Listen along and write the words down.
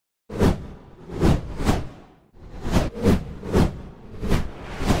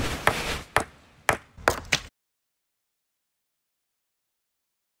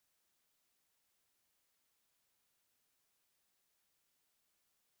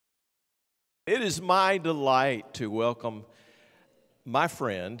It is my delight to welcome my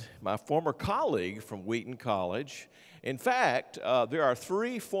friend, my former colleague from Wheaton College. In fact, there are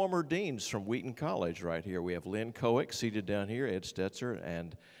three former deans from Wheaton College right here. We have Lynn Cohick seated down here, Ed Stetzer,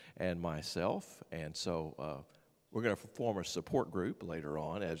 and myself. And so we're going to form a support group later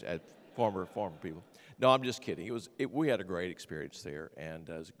on as former people. No, I'm just kidding. We had a great experience there, and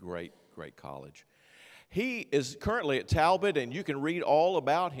it was a great college. He is currently at Talbot, and you can read all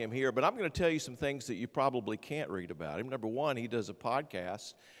about him here, but I'm going to tell you some things that you probably can't read about him. Number one, he does a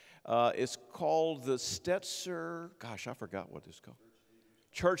podcast. It's called the Stetzer, gosh, I forgot what it's called.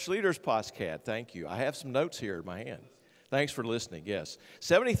 Church Leaders Podcast. Thank you. I have some notes here in my hand. Thanks for listening, yes.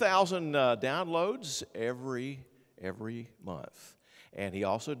 70,000 downloads every month. And he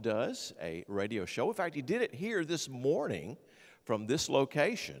also does a radio show. In fact, he did it here this morning from this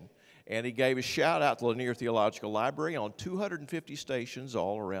location. And he gave a shout out to Lanier Theological Library on 250 stations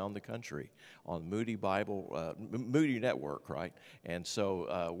all around the country on Moody Network, right? And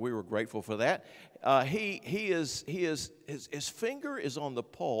so we were grateful for that. His finger is on the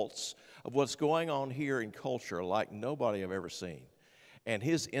pulse of what's going on here in culture like nobody I've ever seen. And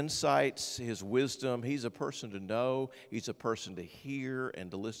his insights, his wisdom, he's a person to know, he's a person to hear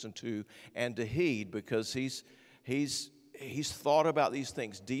and to listen to and to heed, because he's thought about these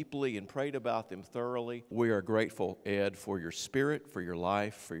things deeply and prayed about them thoroughly. We are grateful, Ed, for your spirit, for your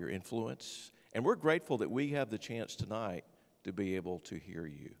life, for your influence. And we're grateful that we have the chance tonight to be able to hear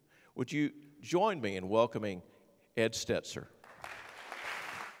you. Would you join me in welcoming Ed Stetzer?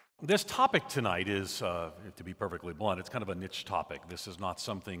 This topic tonight is, to be perfectly blunt, it's kind of a niche topic. This is not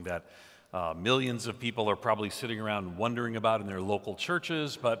something that millions of people are probably sitting around wondering about in their local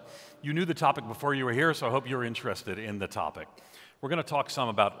churches, but you knew the topic before you were here, so I hope you're interested in the topic. We're going to talk some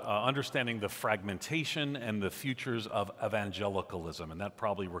about understanding the fragmentation and the futures of evangelicalism, and that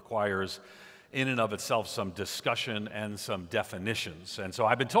probably requires in and of itself some discussion and some definitions. And so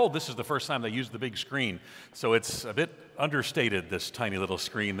I've been told this is the first time they used the big screen, so it's a bit understated, this tiny little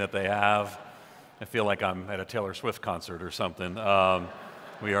screen that they have. I feel like I'm at a Taylor Swift concert or something.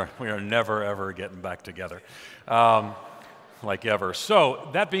 We are never, ever getting back together, like ever. So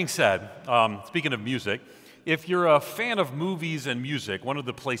that being said, speaking of music, if you're a fan of movies and music, one of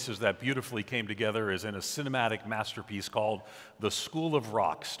the places that beautifully came together is in a cinematic masterpiece called The School of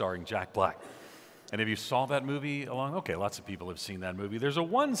Rock, starring Jack Black. And if you saw that movie okay, lots of people have seen that movie. There's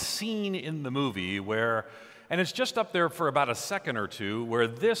one scene in the movie where, and it's just up there for about a second or two, where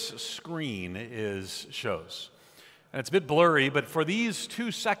this screen shows. And it's a bit blurry, but for these 2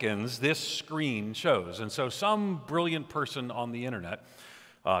 seconds, this screen shows. And so some brilliant person on the internet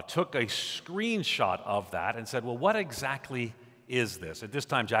took a screenshot of that and said, well, what exactly is this? At this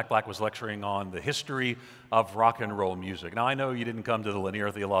time, Jack Black was lecturing on the history of rock and roll music. Now, I know you didn't come to the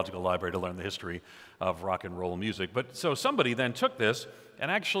Lanier Theological Library to learn the history of rock and roll music, but so somebody then took this and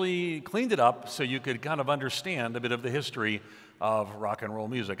actually cleaned it up so you could kind of understand a bit of the history of rock and roll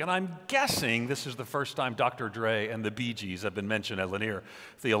music. And I'm guessing this is the first time Dr. Dre and the Bee Gees have been mentioned at Lanier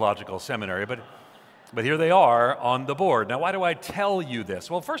Theological Seminary, but here they are on the board. Now, why do I tell you this?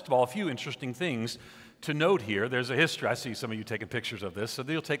 Well, first of all, a few interesting things to note here. There's a history. I see some of you taking pictures of this, so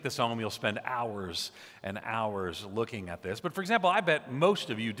you'll take this home, you'll spend hours and hours looking at this. But for example, I bet most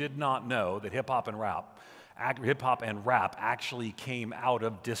of you did not know that hip-hop and rap actually came out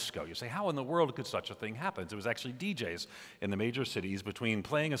of disco. You say, how in the world could such a thing happen? It was actually DJs in the major cities, between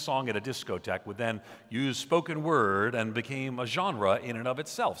playing a song at a discotheque, would then use spoken word and became a genre in and of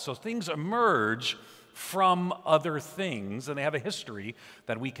itself. So things emerge from other things, and they have a history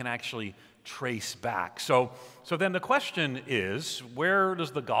that we can actually trace back. So then the question is, where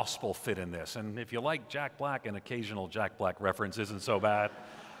does the gospel fit in this? And if you like Jack Black, an occasional Jack Black reference isn't so bad.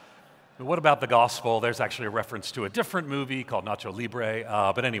 But what about the gospel? There's actually a reference to a different movie called Nacho Libre.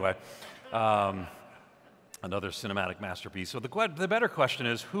 But anyway, another cinematic masterpiece. So the better question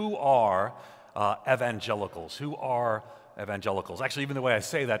is, who are evangelicals? Who are evangelicals? Actually, even the way I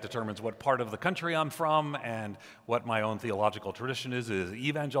say that determines what part of the country I'm from and what my own theological tradition is. Is it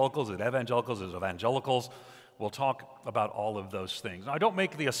evangelicals? Is it evangelicals? Is it evangelicals? We'll talk about all of those things. Now, I don't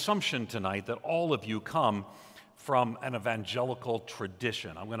make the assumption tonight that all of you come from an evangelical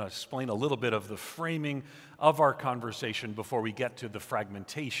tradition. I'm going to explain a little bit of the framing of our conversation before we get to the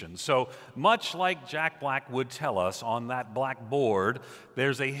fragmentation. So much like Jack Black would tell us on that blackboard,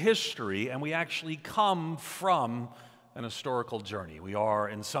 there's a history, and we actually come from an historical journey. We are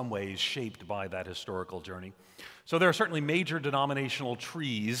in some ways shaped by that historical journey. So there are certainly major denominational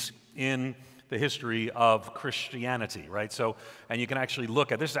trees in the history of Christianity, right? So, and you can actually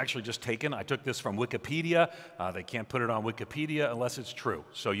look at, this is actually just taken, I took this from Wikipedia. They can't put it on Wikipedia unless it's true.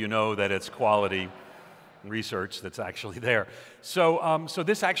 So you know that it's quality research that's actually there. So, so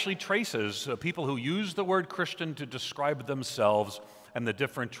this actually traces people who use the word Christian to describe themselves and the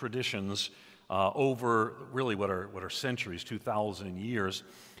different traditions over really what are centuries, 2,000 years.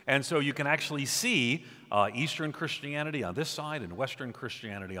 And so you can actually see Eastern Christianity on this side and Western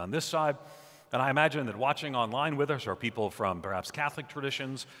Christianity on this side. And I imagine that watching online with us are people from perhaps Catholic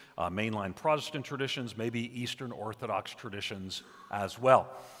traditions, mainline Protestant traditions, maybe Eastern Orthodox traditions as well.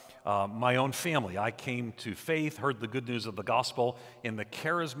 My own family, I came to faith, heard the good news of the gospel in the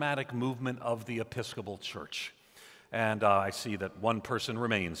charismatic movement of the Episcopal Church. And I see that one person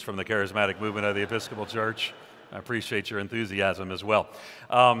remains from the charismatic movement of the Episcopal Church. I appreciate your enthusiasm as well.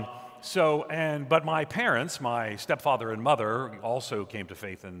 But my parents, my stepfather and mother, also came to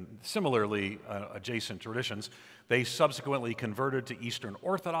faith in similarly adjacent traditions. They subsequently converted to Eastern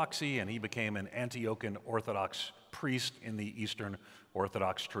Orthodoxy, and he became an Antiochian Orthodox priest in the Eastern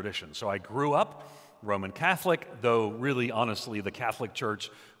Orthodox tradition. So I grew up Roman Catholic, though really, honestly, the Catholic Church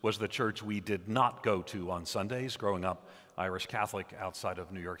was the church we did not go to on Sundays, growing up Irish Catholic outside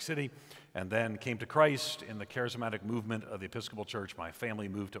of New York City, and then came to Christ in the charismatic movement of the Episcopal Church. My family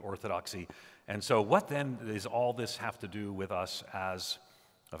moved to Orthodoxy. And so what then does all this have to do with us as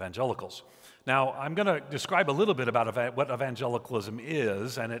evangelicals? Now, I'm going to describe a little bit about what evangelicalism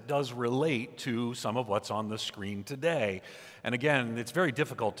is, and it does relate to some of what's on the screen today. And again, it's very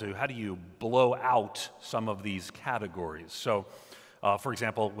difficult to, how do you blow out some of these categories? So, for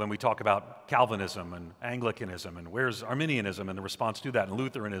example, when we talk about Calvinism and Anglicanism, and where's Arminianism and the response to that, and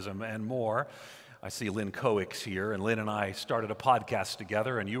Lutheranism and more, I see Lynn Coax here, and Lynn and I started a podcast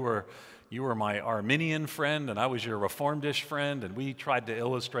together, and you were my Arminian friend, and I was your Reformedish friend, and we tried to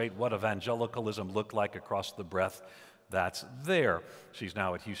illustrate what evangelicalism looked like across the breadth that's there. She's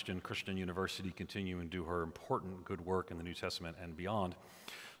now at Houston Christian University, continuing to do her important good work in the New Testament and beyond.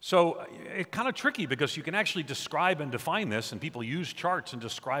 So it's kind of tricky because you can actually describe and define this, and people use charts and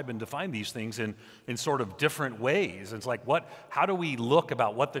describe and define these things in sort of different ways. It's like, how do we look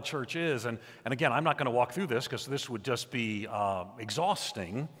about what the church is? And again, I'm not going to walk through this because this would just be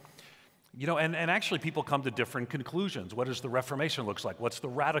exhausting. You know, and actually people come to different conclusions. What does the Reformation look like? What's the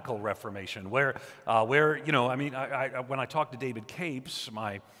radical Reformation? Where you know, I mean, when I talked to David Capes,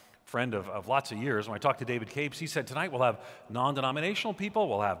 my friend of lots of years, when I talked to David Capes, he said, tonight we'll have non-denominational people,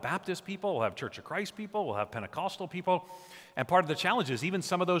 we'll have Baptist people, we'll have Church of Christ people, we'll have Pentecostal people. And part of the challenge is even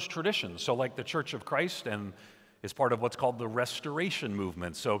some of those traditions. So like the Church of Christ is part of what's called the Restoration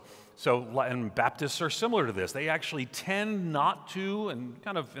movement. And Baptists are similar to this. They actually tend not to, and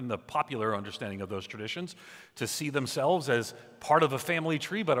kind of in the popular understanding of those traditions, to see themselves as part of a family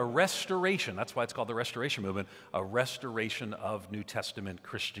tree, but a restoration. That's why it's called the Restoration movement, a restoration of New Testament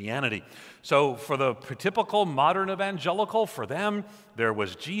Christianity. So for the typical modern evangelical, for them, there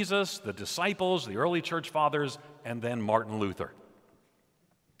was Jesus, the disciples, the early church fathers, and then Martin Luther,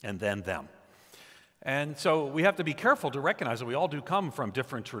 and then them. And so we have to be careful to recognize that we all do come from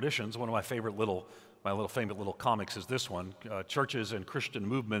different traditions. One of my favorite little comics is this one, Churches and Christian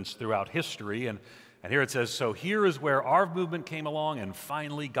Movements Throughout History. And here it says, so here is where our movement came along and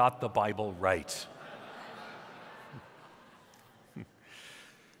finally got the Bible right.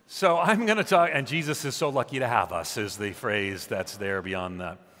 So I'm going to talk, and Jesus is so lucky to have us, is the phrase that's there beyond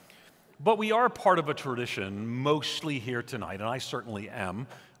that. But we are part of a tradition, mostly here tonight, and I certainly am,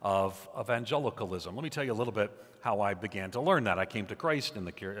 of evangelicalism. Let me tell you a little bit how I began to learn that. I came to Christ in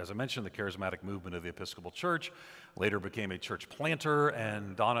as I mentioned, the charismatic movement of the Episcopal Church, later became a church planter,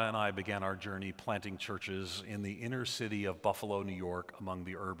 and Donna and I began our journey planting churches in the inner city of Buffalo, New York, among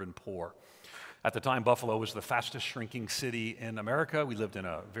the urban poor. At the time, Buffalo was the fastest shrinking city in America. We lived in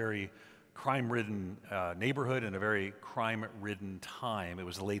a very crime-ridden neighborhood in a very crime-ridden time. It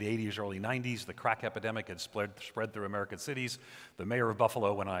was the late 80s, early 90s. The crack epidemic had spread through American cities. The mayor of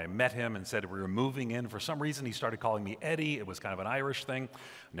Buffalo, when I met him and said we were moving in, for some reason he started calling me Eddie. It was kind of an Irish thing.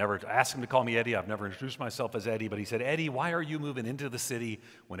 Never asked him to call me Eddie. I've never introduced myself as Eddie, but he said, Eddie, why are you moving into the city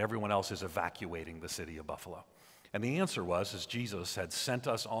when everyone else is evacuating the city of Buffalo? And the answer was, Jesus had sent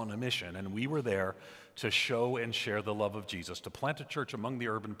us on a mission, and we were there to show and share the love of Jesus, to plant a church among the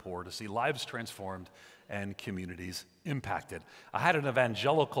urban poor, to see lives transformed and communities impacted. I had an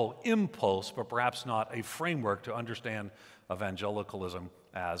evangelical impulse, but perhaps not a framework to understand evangelicalism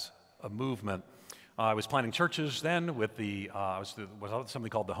as a movement. I was planting churches then with was something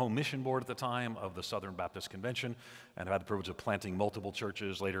called the Home Mission Board at the time of the Southern Baptist Convention, and I had the privilege of planting multiple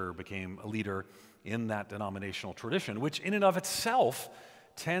churches, later became a leader in that denominational tradition, which in and of itself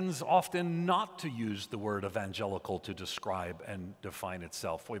tends often not to use the word evangelical to describe and define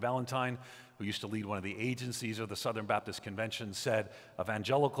itself. Foy Valentine, who used to lead one of the agencies of the Southern Baptist Convention, said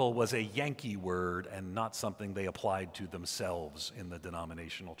evangelical was a Yankee word and not something they applied to themselves in the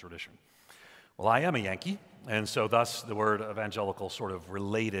denominational tradition. Well, I am a Yankee, and so thus the word evangelical sort of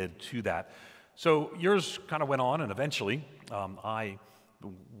related to that. So years kind of went on, and eventually I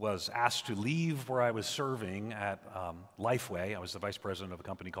was asked to leave where I was serving at Lifeway. I was the vice president of a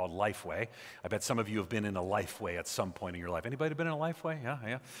company called Lifeway. I bet some of you have been in a Lifeway at some point in your life. Anybody been in a Lifeway?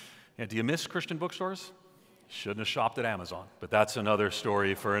 Yeah. Do you miss Christian bookstores? Shouldn't have shopped at Amazon, but that's another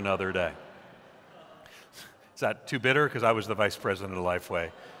story for another day. Is that too bitter? Because I was the vice president of Lifeway.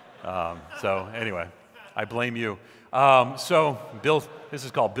 So anyway, I blame you. This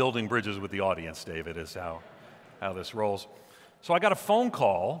is called building bridges with the audience, David, is how this rolls. So I got a phone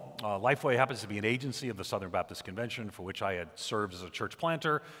call. Lifeway happens to be an agency of the Southern Baptist Convention for which I had served as a church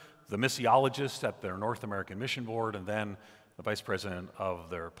planter, the missiologist at their North American Mission Board, and then the vice president of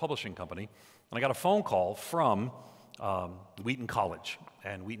their publishing company. And I got a phone call from Wheaton College.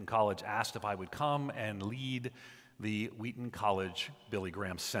 And Wheaton College asked if I would come and lead the Wheaton College Billy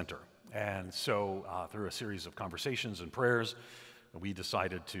Graham Center. And so through a series of conversations and prayers, we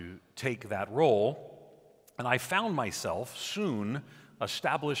decided to take that role. And I found myself soon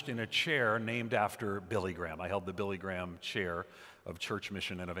established in a chair named after Billy Graham. I held the Billy Graham Chair of Church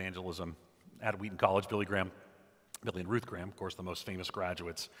Mission and Evangelism at Wheaton College. Billy and Ruth Graham, of course, the most famous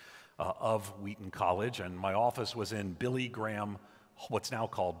graduates of Wheaton College. And my office was in Billy Graham, what's now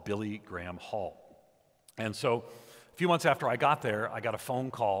called Billy Graham Hall. And so a few months after I got there, I got a phone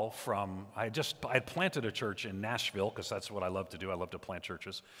call from, I had planted a church in Nashville, because that's what I love to do. I love to plant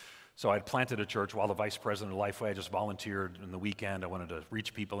churches. So I had planted a church while the vice president of Lifeway. I just volunteered in the weekend. I wanted to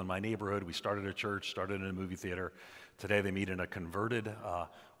reach people in my neighborhood. We started a church, started in a movie theater. Today they meet in a converted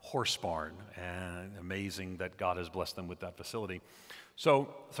horse barn, and amazing that God has blessed them with that facility.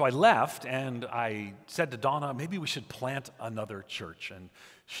 So I left, and I said to Donna, maybe we should plant another church. And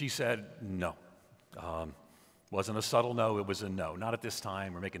she said, no. Wasn't a subtle no, it was a no. Not at this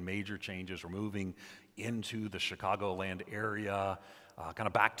time. We're making major changes. We're moving into the Chicagoland area, kind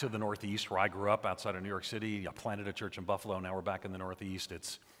of back to the Northeast where I grew up outside of New York City. I planted a church in Buffalo. Now we're back in the Northeast.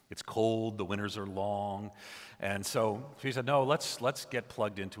 It's cold. The winters are long. And so she said, no, let's get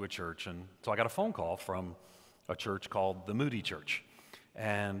plugged into a church. And so I got a phone call from a church called the Moody Church.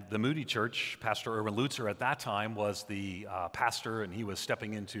 And the Moody Church, Pastor Erwin Lutzer at that time was the pastor, and he was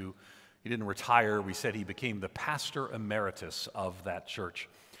stepping into, he didn't retire. We said he became the pastor emeritus of that church.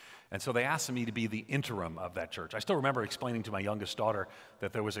 And so they asked me to be the interim of that church. I still remember explaining to my youngest daughter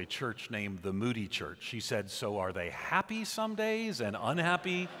that there was a church named the Moody Church. She said, so are they happy some days and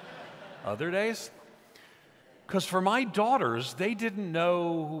unhappy other days? Because for my daughters, they didn't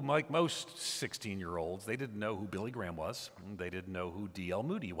know, like most 16-year-olds, they didn't know who Billy Graham was. They didn't know who D.L.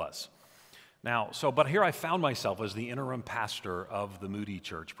 Moody was. But here I found myself as the interim pastor of the Moody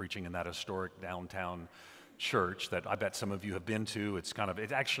Church, preaching in that historic downtown church that I bet some of you have been to.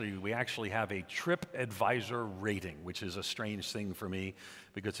 We actually have a Trip Advisor rating, which is a strange thing for me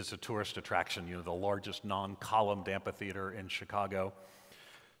because it's a tourist attraction, the largest non-columned amphitheater in Chicago.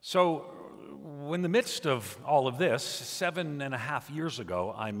 So in the midst of all of this, 7.5 years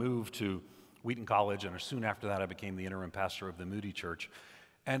ago, I moved to Wheaton College, and soon after that I became the interim pastor of the Moody Church.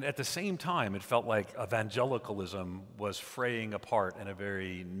 And at the same time, it felt like evangelicalism was fraying apart in a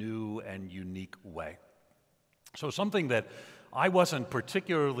very new and unique way. So something that I wasn't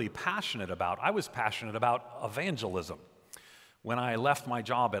particularly passionate about, I was passionate about evangelism. When I left my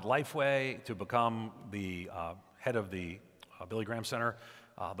job at Lifeway to become the head of the Billy Graham Center,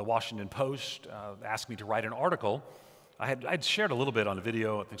 the Washington Post asked me to write an article. I'd shared a little bit on a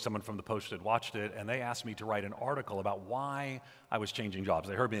video. I think someone from the Post had watched it, and they asked me to write an article about why I was changing jobs.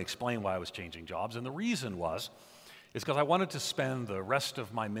 They heard me explain why I was changing jobs, and the reason is because I wanted to spend the rest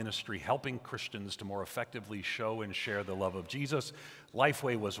of my ministry helping Christians to more effectively show and share the love of Jesus.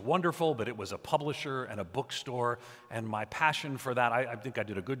 Lifeway was wonderful, but it was a publisher and a bookstore, and my passion for that, I think I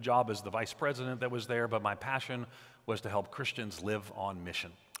did a good job as the vice president that was there, but my passion was to help Christians live on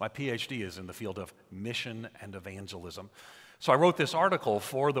mission. My PhD is in the field of mission and evangelism. So I wrote this article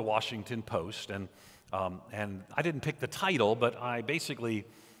for the Washington Post, and I didn't pick the title, but I basically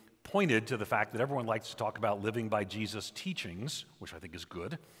pointed to the fact that everyone likes to talk about living by Jesus' teachings, which I think is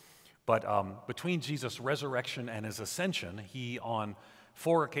good. But between Jesus' resurrection and his ascension, he on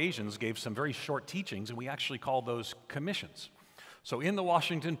 4 occasions gave some very short teachings, and we actually call those commissions. So in the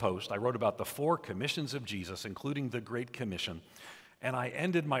Washington Post, I wrote about the 4 commissions of Jesus, including the Great Commission. And I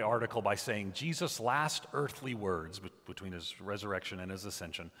ended my article by saying Jesus' last earthly words, between his resurrection and his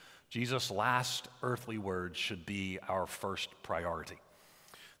ascension, Jesus' last earthly words should be our first priority.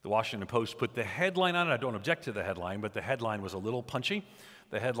 The Washington Post put the headline on it. I don't object to the headline, but the headline was a little punchy.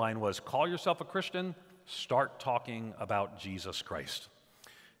 The headline was, "Call yourself a Christian, start talking about Jesus Christ."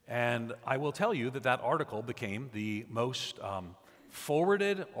 And I will tell you that that article became the most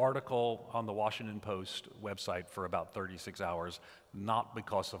forwarded article on the Washington Post website for about 36 hours, not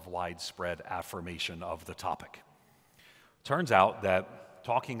because of widespread affirmation of the topic. Turns out that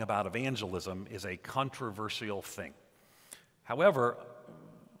talking about evangelism is a controversial thing. However,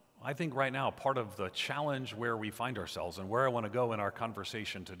 I think right now part of the challenge where we find ourselves and where I want to go in our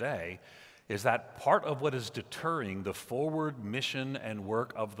conversation today is that part of what is deterring the forward mission and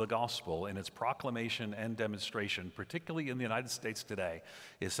work of the gospel in its proclamation and demonstration, particularly in the United States today,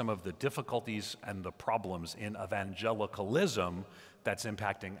 is some of the difficulties and the problems in evangelicalism that's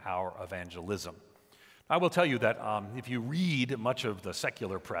impacting our evangelism. I will tell you that if you read much of the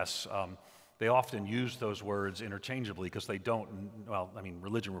secular press, they often use those words interchangeably because they don't, well, I mean,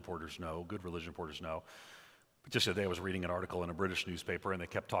 religion reporters know, good religion reporters know. Just today I was reading an article in a British newspaper and they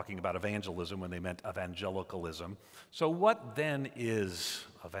kept talking about evangelism when they meant evangelicalism. So what then is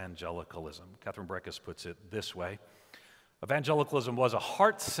evangelicalism? Catherine Breckus puts it this way. Evangelicalism was a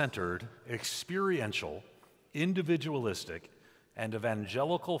heart-centered, experiential, individualistic, and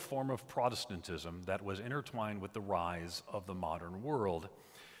evangelical form of Protestantism that was intertwined with the rise of the modern world.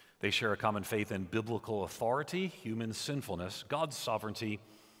 They share a common faith in biblical authority, human sinfulness, God's sovereignty,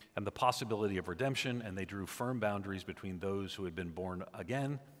 and the possibility of redemption, and they drew firm boundaries between those who had been born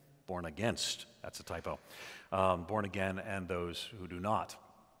against, that's a typo, born again, and those who do not.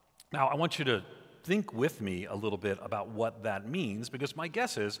 Now, I want you to think with me a little bit about what that means, because my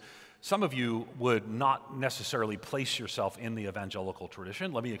guess is some of you would not necessarily place yourself in the evangelical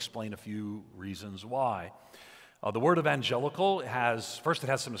tradition. Let me explain a few reasons why. The word evangelical it has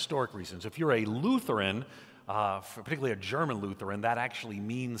some historic reasons. If you're a Lutheran, particularly a German Lutheran, that actually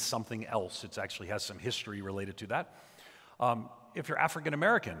means something else. It actually has some history related to that. If you're African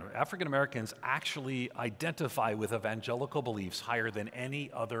Americans actually identify with evangelical beliefs higher than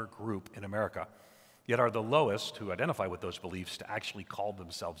any other group in America, yet are the lowest who identify with those beliefs to actually call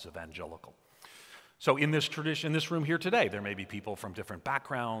themselves evangelical. So in this tradition, in this room here today, there may be people from different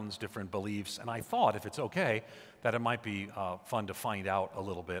backgrounds, different beliefs, and I thought, if it's okay, that it might be fun to find out a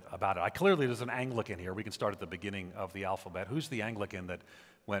little bit about it. Clearly, there's an Anglican here. We can start at the beginning of the alphabet. Who's the Anglican that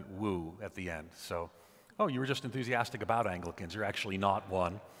went woo at the end? So, oh, you were just enthusiastic about Anglicans. You're actually not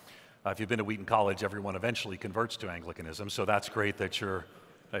one. If you've been to Wheaton College, everyone eventually converts to Anglicanism, so that's great that you're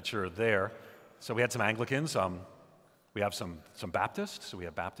there. So we had some Anglicans. We have some Baptists. So we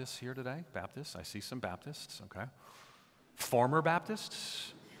have Baptists here today. Baptists. I see some Baptists. Okay. Former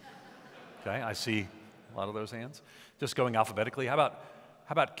Baptists. Okay. I see a lot of those hands. Just going alphabetically. How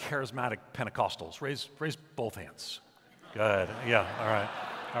about charismatic Pentecostals? Raise both hands. Good. Yeah.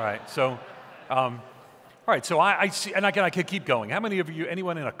 All right. So, So I see, and I could keep going. How many of you?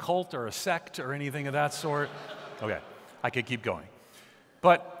 Anyone in a cult or a sect or anything of that sort? Okay. I could keep going.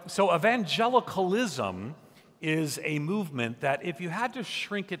 But so evangelicalism is a movement that if you had to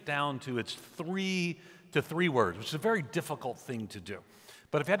shrink it down to its three words, which is a very difficult thing to do,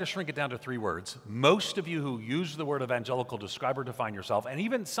 but if you had to shrink it down to 3 words, most of you who use the word evangelical describe or define yourself, and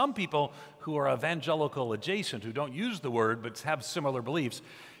even some people who are evangelical adjacent, who don't use the word but have similar beliefs,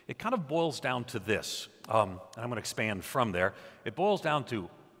 it kind of boils down to this, and I'm going to expand from there. It boils down to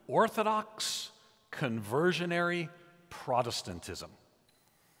Orthodox, conversionary Protestantism.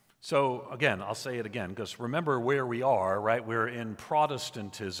 So again, I'll say it again, because remember where we are, right? We're in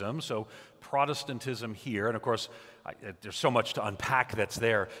Protestantism, so Protestantism here, and of course, there's so much to unpack that's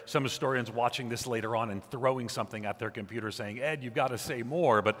there. Some historians watching this later on and throwing something at their computer saying, Ed, you've got to say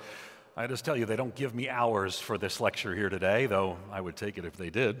more, but I just tell you, they don't give me hours for this lecture here today, though I would take it if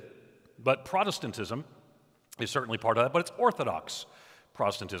they did. But Protestantism is certainly part of that, but it's Orthodox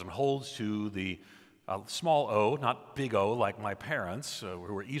Protestantism. It holds to the small o, not big O like my parents, who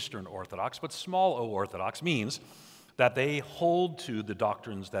were Eastern Orthodox, but small o Orthodox means that they hold to the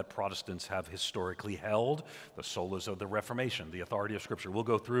doctrines that Protestants have historically held, the solas of the Reformation, the authority of Scripture. We'll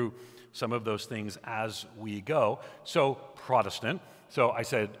go through some of those things as we go. So Protestant, so I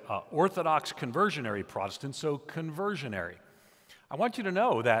said Orthodox conversionary Protestant, so conversionary. I want you to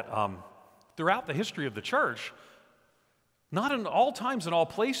know that throughout the history of the church, not in all times and all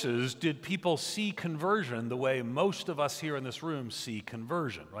places did people see conversion the way most of us here in this room see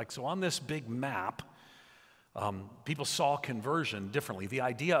conversion. Right? So on this big map, People saw conversion differently. The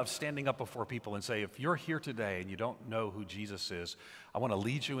idea of standing up before people and say, if you're here today and you don't know who Jesus is, I want to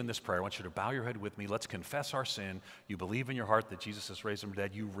lead you in this prayer. I want you to bow your head with me. Let's confess our sin. You believe in your heart that Jesus has raised from the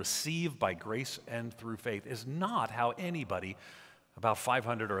dead. You receive by grace and through faith is not how anybody about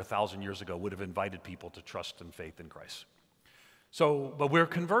 500 or 1,000 years ago would have invited people to trust and faith in Christ. So, but we're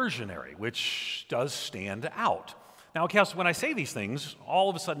conversionary, which does stand out. Now, when I say these things, all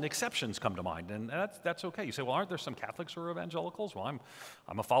of a sudden exceptions come to mind, and that's okay. You say, well, aren't there some Catholics who are evangelicals? Well,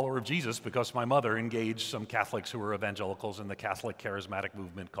 I'm a follower of Jesus because my mother engaged some Catholics who were evangelicals in the Catholic charismatic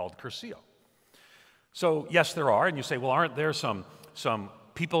movement called Curcio. So, yes, there are, and you say, well, aren't there some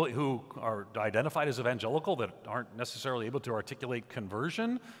people who are identified as evangelical that aren't necessarily able to articulate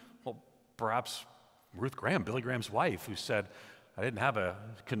conversion? Well, perhaps Ruth Graham, Billy Graham's wife, who said, I didn't have a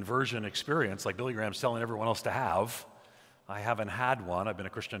conversion experience like Billy Graham's telling everyone else to have. I haven't had one. I've been a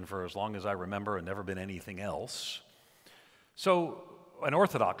Christian for as long as I remember and never been anything else. So an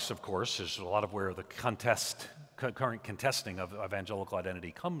Orthodox, of course, is a lot of where the current contesting of evangelical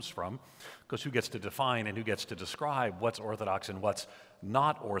identity comes from, because who gets to define and who gets to describe what's Orthodox and what's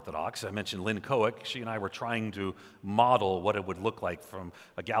not Orthodox. I mentioned Lynn Cohick. She and I were trying to model what it would look like from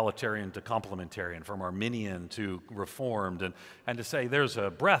egalitarian to complementarian, from Arminian to Reformed, and to say there's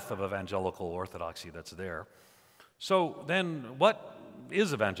a breadth of evangelical orthodoxy that's there. So then what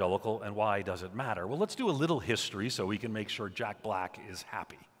is evangelical and why does it matter? Well, let's do a little history so we can make sure Jack Black is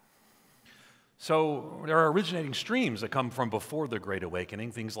happy. So there are originating streams that come from before the Great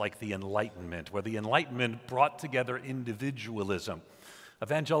Awakening, things like the Enlightenment, where the Enlightenment brought together individualism.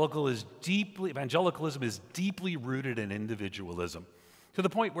 Evangelicalism is deeply rooted in individualism, to the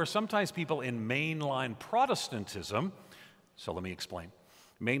point where sometimes people in mainline Protestantism, so let me explain.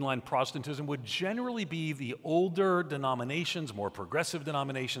 Mainline Protestantism would generally be the older denominations, more progressive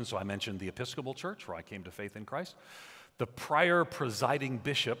denominations. So I mentioned the Episcopal Church, where I came to faith in Christ. The prior presiding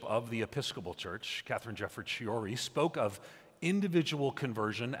bishop of the Episcopal Church, Catherine Jefferts Shiori, spoke of individual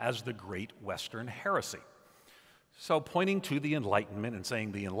conversion as the great Western heresy. So pointing to the Enlightenment and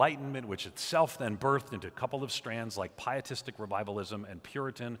saying the Enlightenment, which itself then birthed into a couple of strands like pietistic revivalism and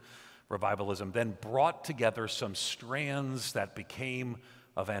Puritan revivalism, then brought together some strands that became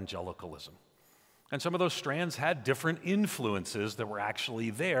evangelicalism. And some of those strands had different influences that were actually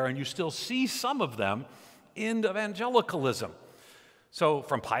there, and you still see some of them in evangelicalism. So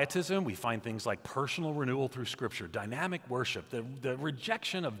from pietism, we find things like personal renewal through Scripture, dynamic worship, the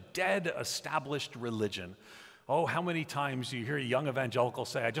rejection of dead established religion. Oh, how many times you hear a young evangelical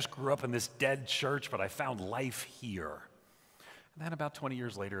say, I just grew up in this dead church, but I found life here. And then about 20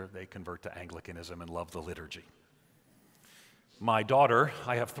 years later, they convert to Anglicanism and love the liturgy. My daughter,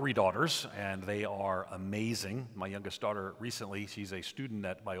 I have 3 daughters, and they are amazing. My youngest daughter recently, she's a student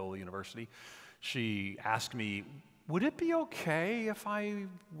at Biola University. She asked me, would it be okay if I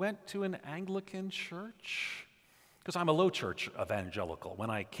went to an Anglican church? Because I'm a low church evangelical. When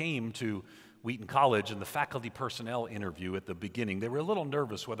I came to Wheaton College in the faculty personnel interview at the beginning, they were a little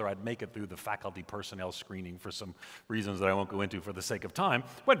nervous whether I'd make it through the faculty personnel screening for some reasons that I won't go into for the sake of time.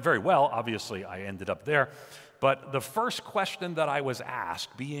 Went very well. Obviously, I ended up there. But the first question that I was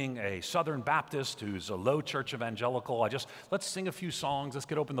asked, being a Southern Baptist who's a low church evangelical, let's sing a few songs, let's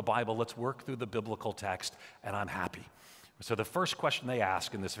get open the Bible, let's work through the biblical text, and I'm happy. So the first question they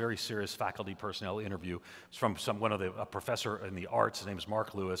asked in this very serious faculty personnel interview was from a professor in the arts. His name is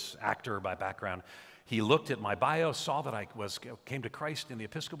Mark Lewis, actor by background. He looked at my bio, saw that I came to Christ in the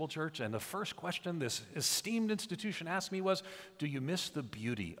Episcopal Church, and the first question this esteemed institution asked me was, do you miss the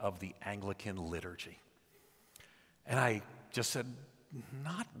beauty of the Anglican liturgy? And I just said,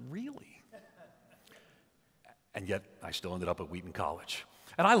 not really. And yet, I still ended up at Wheaton College.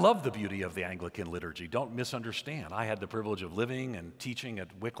 And I love the beauty of the Anglican liturgy. Don't misunderstand. I had the privilege of living and teaching at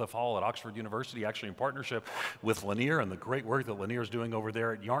Wycliffe Hall at Oxford University, actually in partnership with Lanier and the great work that Lanier's doing over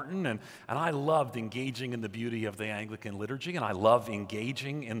there at Yarnton. And I loved engaging in the beauty of the Anglican liturgy, and I love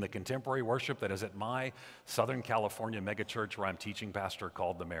engaging in the contemporary worship that is at my Southern California megachurch where I'm teaching pastor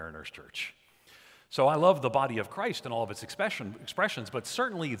called the Mariners Church. So I love the body of Christ and all of its expressions, but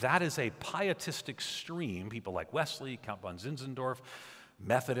certainly that is a pietistic stream. People like Wesley, Count von Zinzendorf,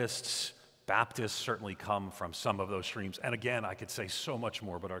 Methodists, Baptists certainly come from some of those streams. And again, I could say so much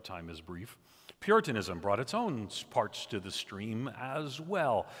more, but our time is brief. Puritanism brought its own parts to the stream as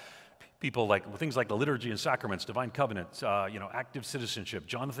well. People like things like the liturgy and sacraments, divine covenant, active citizenship,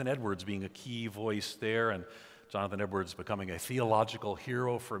 Jonathan Edwards being a key voice there, and Jonathan Edwards becoming a theological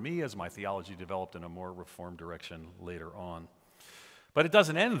hero for me as my theology developed in a more reformed direction later on. But it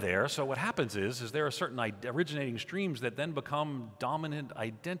doesn't end there, so what happens is there are certain originating streams that then become dominant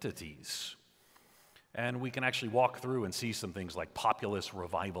identities. And we can actually walk through and see some things like populist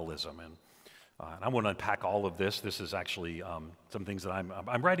revivalism. And I won't unpack all of this. This is actually some things that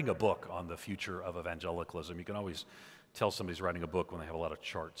I'm writing a book on the future of evangelicalism. You can always tell somebody's writing a book when they have a lot of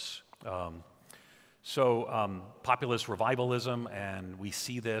charts. Populist revivalism, and we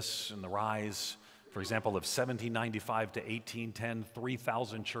see this in the rise, for example, of 1795 to 1810,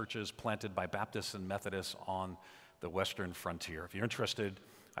 3,000 churches planted by Baptists and Methodists on the western frontier. If you're interested,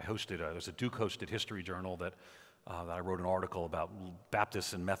 there's a Duke-hosted history journal that I wrote an article about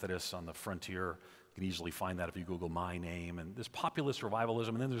Baptists and Methodists on the frontier. You can easily find that if you Google my name. And there's populist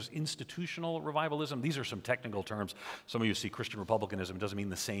revivalism, and then there's institutional revivalism. These are some technical terms. Some of you see Christian republicanism. It doesn't mean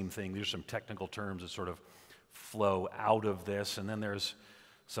the same thing. These are some technical terms that sort of flow out of this. And then there's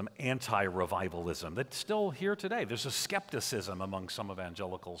some anti-revivalism that's still here today. There's a skepticism among some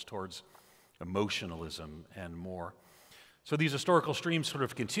evangelicals towards emotionalism and more. So these historical streams sort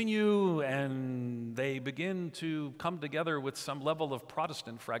of continue, and they begin to come together with some level of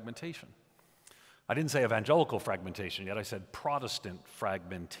Protestant fragmentation. I didn't say evangelical fragmentation yet, I said Protestant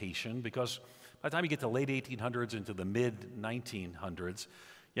fragmentation, because by the time you get to the late 1800s into the mid-1900s,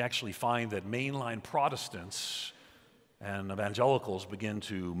 you actually find that mainline Protestants and evangelicals begin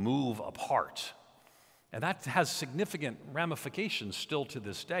to move apart. And that has significant ramifications still to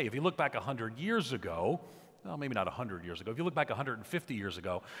this day. If you look back 100 years ago, well, maybe not 100 years ago. If you look back 150 years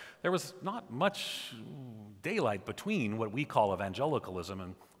ago, there was not much daylight between what we call evangelicalism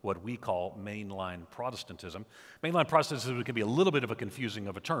and what we call mainline Protestantism. Mainline Protestantism can be a little bit of a confusing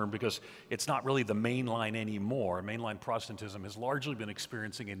of a term because it's not really the mainline anymore. Mainline Protestantism has largely been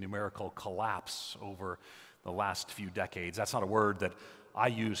experiencing a numerical collapse over the last few decades. That's not a word that I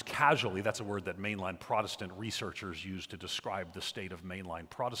use casually. That's a word that mainline Protestant researchers use to describe the state of mainline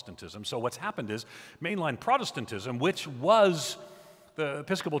Protestantism. So what's happened is mainline Protestantism, which was, the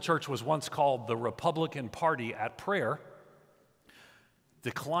Episcopal Church was once called the Republican Party at prayer,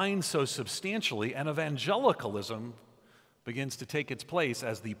 declined so substantially, and evangelicalism begins to take its place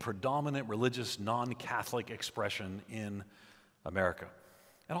as the predominant religious non-Catholic expression in America.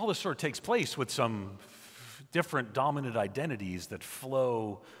 And all this sort of takes place with some different dominant identities that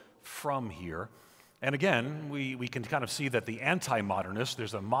flow from here. And again, we can kind of see that the anti-modernist,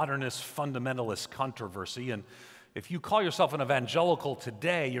 there's a modernist fundamentalist controversy, and if you call yourself an evangelical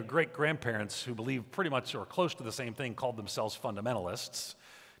today, your great-grandparents who believe pretty much or close to the same thing called themselves fundamentalists,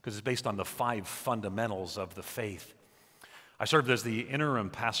 because it's based on the 5 fundamentals of the faith. I served as the interim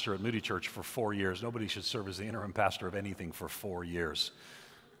pastor at Moody Church for 4 years. Nobody should serve as the interim pastor of anything for 4 years.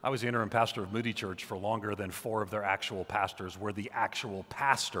 I was the interim pastor of Moody Church for longer than 4 of their actual pastors were the actual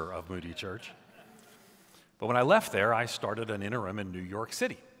pastor of Moody Church. But when I left there, I started an interim in New York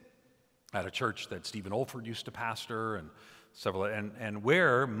City at a church that Stephen Olford used to pastor and several, and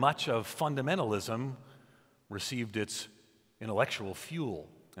where much of fundamentalism received its intellectual fuel.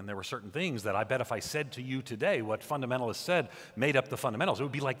 And there were certain things that I bet if I said to you today what fundamentalists said made up the fundamentals. It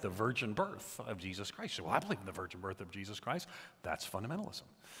would be like the virgin birth of Jesus Christ. So, well, I believe in the virgin birth of Jesus Christ. That's fundamentalism.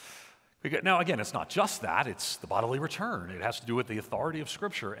 Now, again, it's not just that. It's the bodily return. It has to do with the authority of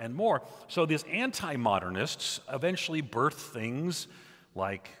Scripture and more. So these anti-modernists eventually birthed things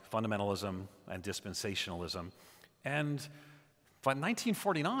like fundamentalism and dispensationalism. And by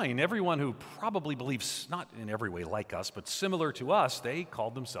 1949, everyone who probably believes, not in every way like us, but similar to us, they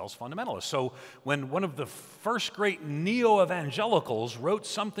called themselves fundamentalists. So when one of the first great neo-evangelicals wrote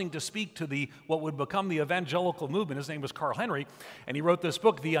something to speak to what would become the evangelical movement, his name was Carl Henry, and he wrote this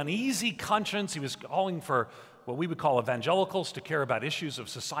book, The Uneasy Conscience. He was calling for what we would call evangelicals to care about issues of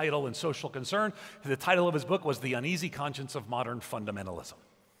societal and social concern. The title of his book was The Uneasy Conscience of Modern Fundamentalism.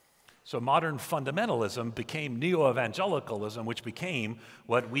 So modern fundamentalism became neo-evangelicalism, which became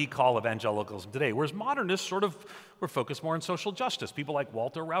what we call evangelicalism today. Whereas modernists sort of were focused more on social justice. People like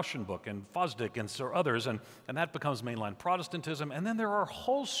Walter Rauschenbusch and Fosdick and so others, and that becomes mainline Protestantism. And then there are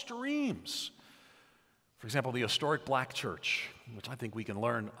whole streams. For example, the historic black church, which I think we can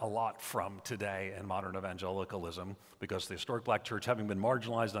learn a lot from today in modern evangelicalism, because the historic black church, having been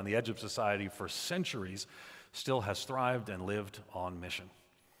marginalized on the edge of society for centuries, still has thrived and lived on mission.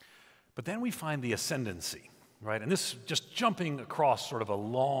 But then we find the ascendancy, right? And this just jumping across sort of a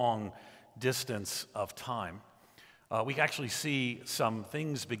long distance of time. We actually see some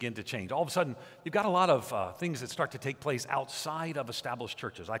things begin to change. All of a sudden, you've got a lot of things that start to take place outside of established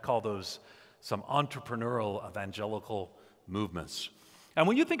churches. I call those some entrepreneurial evangelical movements. And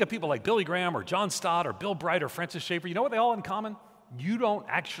when you think of people like Billy Graham or John Stott or Bill Bright or Francis Schaeffer, you know what they all have in common? You don't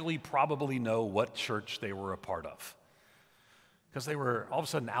actually probably know what church they were a part of. because they were all of a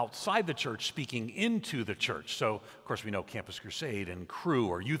sudden outside the church speaking into the church. So, of course, we know Campus Crusade and Cru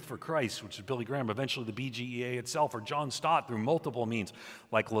or Youth for Christ, which is Billy Graham, eventually the BGEA itself, or John Stott through multiple means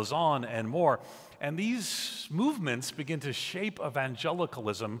like Lausanne and more. And these movements begin to shape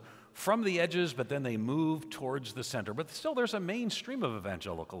evangelicalism from the edges, but then they move towards the center. But still, there's a mainstream of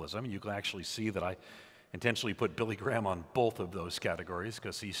evangelicalism. You can actually see that I intentionally put Billy Graham on both of those categories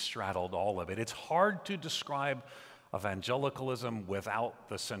because he straddled all of it. It's hard to describe evangelicalism without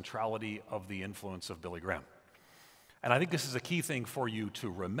the centrality of the influence of Billy Graham. And I think this is a key thing for you to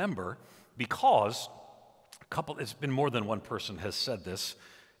remember because it's been more than one person has said this,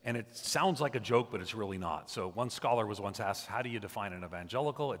 and it sounds like a joke, but it's really not. So one scholar was once asked, how do you define an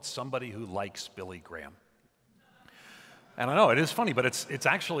evangelical? It's somebody who likes Billy Graham. And I know it is funny, but it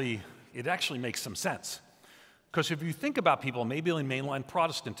actually makes some sense. Because if you think about people, maybe in mainline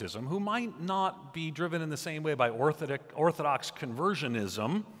Protestantism, who might not be driven in the same way by Orthodox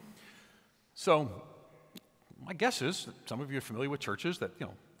conversionism, so my guess is that some of you are familiar with churches that,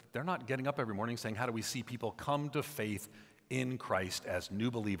 they're not getting up every morning saying, how do we see people come to faith in Christ as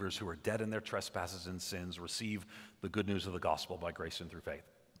new believers who are dead in their trespasses and sins, receive the good news of the gospel by grace and through faith.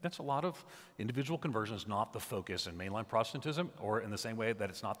 That's a lot of individual conversions, not the focus in mainline Protestantism, or in the same way that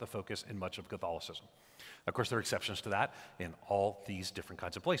it's not the focus in much of Catholicism. Of course, there are exceptions to that in all these different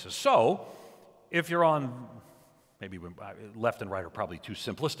kinds of places. So, if you're on, maybe left and right are probably too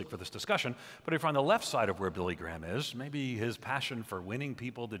simplistic for this discussion, but if you're on the left side of where Billy Graham is, maybe his passion for winning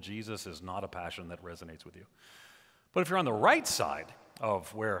people to Jesus is not a passion that resonates with you. But if you're on the right side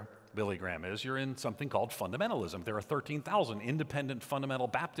of where Billy Graham is, you're in something called fundamentalism. There are 13,000 independent fundamental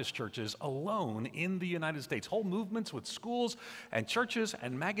Baptist churches alone in the United States. Whole movements with schools and churches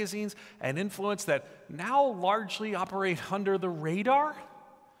and magazines and influence that now largely operate under the radar.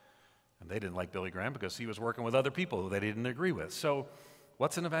 And they didn't like Billy Graham because he was working with other people who they didn't agree with. So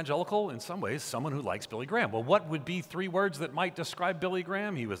what's an evangelical? In some ways, someone who likes Billy Graham. Well, what would be 3 words that might describe Billy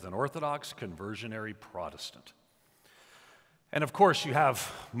Graham? He was an Orthodox conversionary Protestant. And of course, you have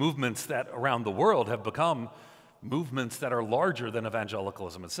movements that around the world have become movements that are larger than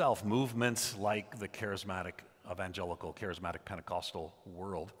evangelicalism itself, movements like the charismatic evangelical, charismatic Pentecostal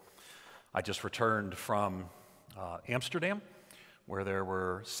world. I just returned from Amsterdam, where there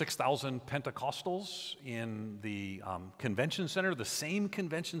were 6,000 Pentecostals in the convention center, the same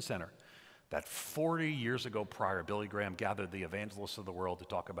convention center that 40 years ago prior, Billy Graham gathered the evangelists of the world to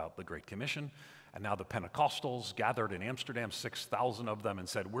talk about the Great Commission. And now the Pentecostals gathered in Amsterdam, 6,000 of them, and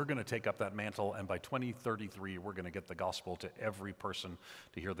said, we're going to take up that mantle, and by 2033, we're going to get the gospel to every person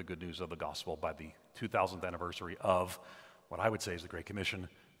to hear the good news of the gospel by the 2000th anniversary of what I would say is the Great Commission.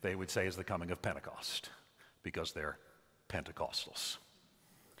 They would say is the coming of Pentecost, because they're Pentecostals.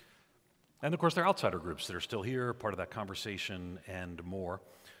 And of course, there are outsider groups that are still here, part of that conversation, and more.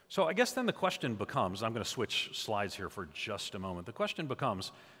 So I guess then the question becomes, I'm going to switch slides here for just a moment. The question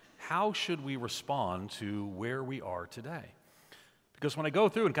becomes, how should we respond to where we are today? Because when I go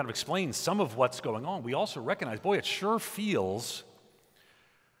through and kind of explain some of what's going on, we also recognize, boy, it sure feels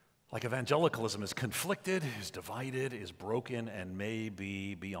like evangelicalism is conflicted, is divided, is broken, and may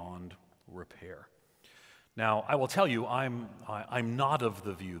be beyond repair. Now, I will tell you, I'm not of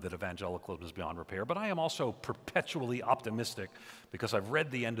the view that evangelicalism is beyond repair, but I am also perpetually optimistic because I've read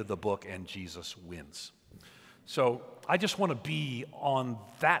the end of the book and Jesus wins. So I just want to be on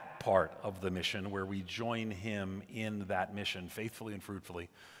that part of the mission where we join him in that mission, faithfully and fruitfully,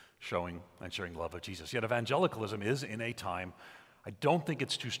 showing and sharing the love of Jesus. Yet evangelicalism is in a time, I don't think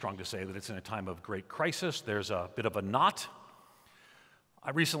it's too strong to say that it's in a time of great crisis. There's a bit of a knot. I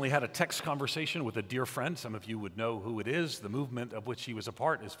recently had a text conversation with a dear friend. Some of you would know who it is. The movement of which he was a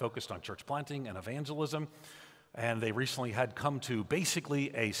part is focused on church planting and evangelism. And they recently had come to basically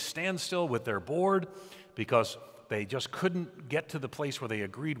a standstill with their board because they just couldn't get to the place where they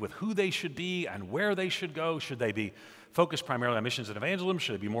agreed with who they should be and where they should go. Should they be focused primarily on missions and evangelism?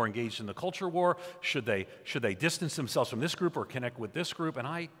 Should they be more engaged in the culture war? Should they distance themselves from this group or connect with this group? And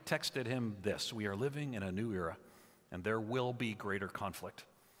I texted him this: we are living in a new era, and there will be greater conflict.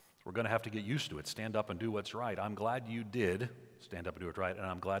 We're going to have to get used to it. Stand up and do what's right. I'm glad you did stand up and do it right, and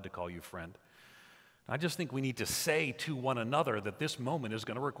I'm glad to call you friend. I just think we need to say to one another that this moment is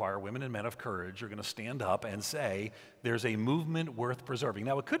going to require women and men of courage who are going to stand up and say there's a movement worth preserving.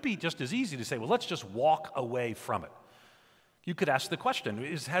 Now, it could be just as easy to say, well, let's just walk away from it. You could ask the question,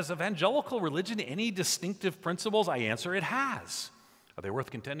 has evangelical religion any distinctive principles? I answer, it has. Are they worth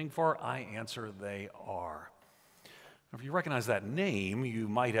contending for? I answer, they are. If you recognize that name, you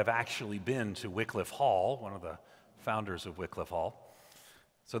might have actually been to Wycliffe Hall, one of the founders of Wycliffe Hall.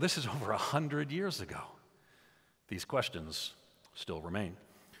 So this is over 100 years ago. These questions still remain.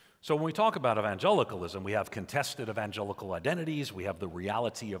 So when we talk about evangelicalism, we have contested evangelical identities, we have the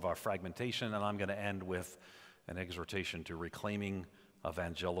reality of our fragmentation, and I'm going to end with an exhortation to reclaiming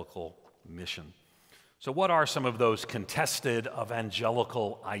evangelical mission. So what are some of those contested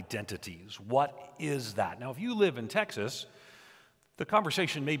evangelical identities? What is that? Now, if you live in Texas, the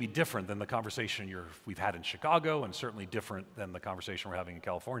conversation may be different than the conversation we've had in Chicago, and certainly different than the conversation we're having in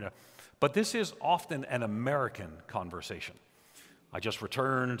California. But this is often an American conversation. I just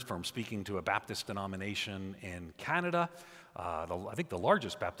returned from speaking to a Baptist denomination in Canada, I think the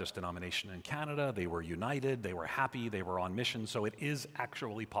largest Baptist denomination in Canada. They were united, they were happy, they were on mission, so it is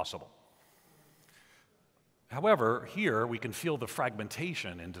actually possible. However, here we can feel the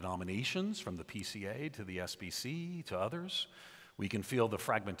fragmentation in denominations, from the PCA to the SBC to others. We can feel the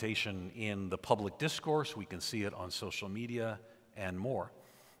fragmentation in the public discourse. We can see it on social media and more.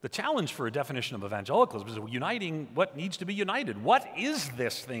 The challenge for a definition of evangelicalism is uniting what needs to be united. What is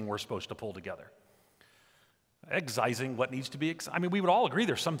this thing we're supposed to pull together? Excising what needs to be I mean, we would all agree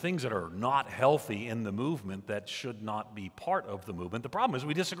there's some things that are not healthy in the movement that should not be part of the movement. The problem is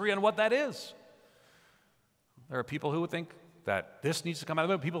we disagree on what that is. There are people who would think that this needs to come out of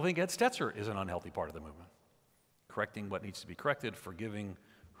the movement. People think Ed Stetzer is an unhealthy part of the movement. Correcting what needs to be corrected, forgiving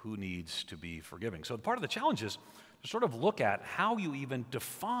who needs to be forgiving. So part of the challenge is to sort of look at how you even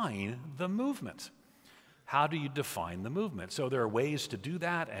define the movement. How do you define the movement? So there are ways to do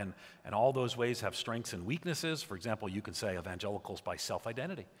that, and all those ways have strengths and weaknesses. For example, you can say evangelicals by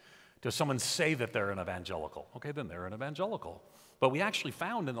self-identity. Does someone say that they're an evangelical? Okay, then they're an evangelical. But we actually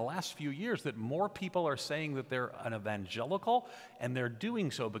found in the last few years that more people are saying that they're an evangelical, and they're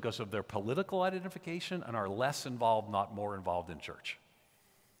doing so because of their political identification and are less involved, not more involved in church.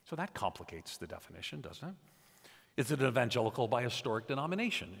 So that complicates the definition, doesn't it? Is it an evangelical by historic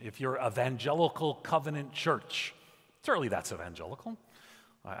denomination? If you're Evangelical Covenant Church, certainly that's evangelical.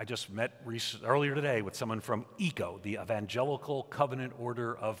 I just met earlier today with someone from ECO, the Evangelical Covenant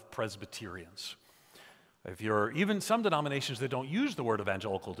Order of Presbyterians. If you're even some denominations that don't use the word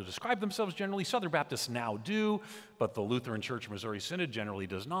evangelical to describe themselves generally, Southern Baptists now do, but the Lutheran Church Missouri Synod generally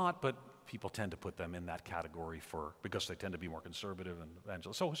does not, but people tend to put them in that category because they tend to be more conservative and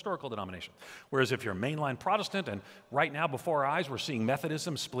evangelical. So historical denomination. Whereas if you're mainline Protestant, and right now before our eyes we're seeing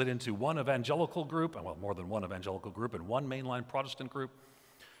Methodism split into one evangelical group, well, more than one evangelical group, and one mainline Protestant group.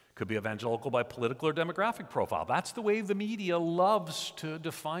 Could be evangelical by political or demographic profile. That's the way the media loves to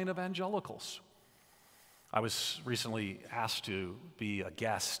define evangelicals. I was recently asked to be a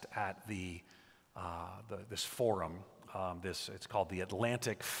guest at this forum. It's called the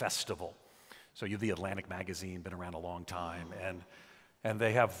Atlantic Festival. So you have the Atlantic magazine, been around a long time, and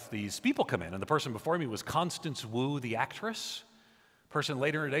they have these people come in. And the person before me was Constance Wu, the actress. Person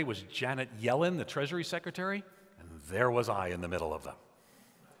later in the day was Janet Yellen, the Treasury Secretary, and there was I in the middle of them.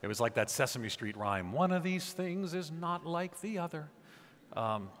 It was like that Sesame Street rhyme, one of these things is not like the other.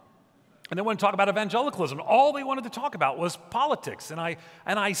 And they wanted to talk about evangelicalism. All they wanted to talk about was politics. And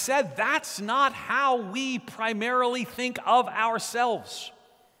I said, that's not how we primarily think of ourselves.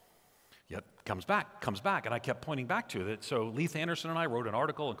 Yet comes back. And I kept pointing back to it. So Leith Anderson and I wrote an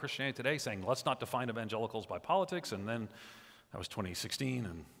article in Christianity Today saying, let's not define evangelicals by politics. And then that was 2016,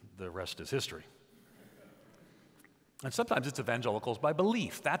 and the rest is history. And sometimes it's evangelicals by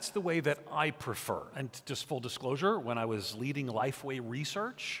belief. That's the way that I prefer. And just full disclosure, when I was leading Lifeway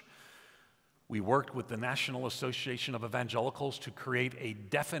Research, we worked with the National Association of Evangelicals to create a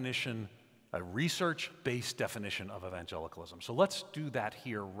definition, a research-based definition of evangelicalism. So let's do that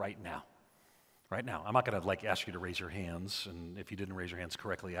here right now. Right now. I'm not going to ask you to raise your hands, and if you didn't raise your hands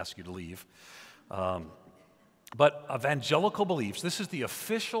correctly, ask you to leave. But evangelical beliefs, this is the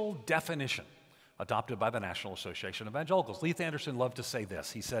official definition adopted by the National Association of Evangelicals. Leith Anderson loved to say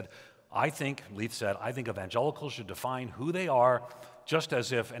this. He said, Leith said, I think evangelicals should define who they are just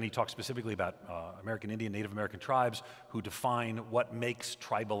as if, and he talks specifically about American Indian, Native American tribes who define what makes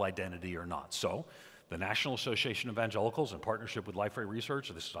tribal identity or not. So the National Association of Evangelicals, in partnership with Lifeway Research,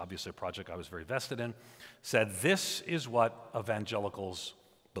 this is obviously a project I was very vested in, said this is what evangelicals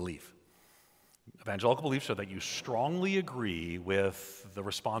believe. Evangelical beliefs are that you strongly agree with the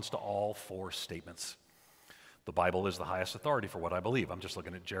response to all four statements. The Bible is the highest authority for what I believe. I'm just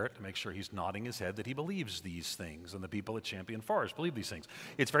looking at Jarrett to make sure he's nodding his head that he believes these things, and the people at Champion Forest believe these things.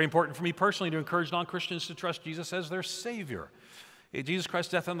 It's very important for me personally to encourage non-Christians to trust Jesus as their Savior. Jesus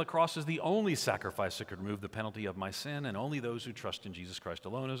Christ's death on the cross is the only sacrifice that could remove the penalty of my sin, and only those who trust in Jesus Christ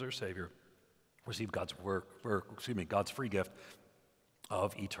alone as their Savior receive God's free gift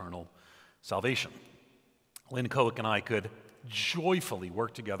of eternal salvation. Lynn Cohick and I could joyfully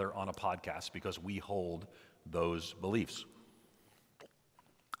work together on a podcast because we hold those beliefs.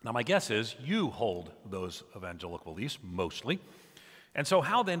 Now, my guess is you hold those evangelical beliefs mostly. And so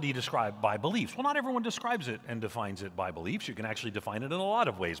how then do you describe by beliefs? Well, not everyone describes it and defines it by beliefs. You can actually define it in a lot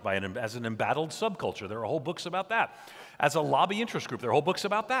of ways, as an embattled subculture. There are whole books about that. As a lobby interest group, there are whole books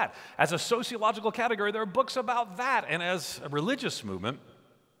about that. As a sociological category, there are books about that. And as a religious movement,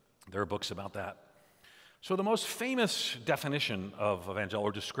 there are books about that. So the most famous definition of evangelical,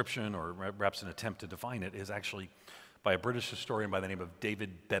 or description, or perhaps an attempt to define it, is actually by a British historian by the name of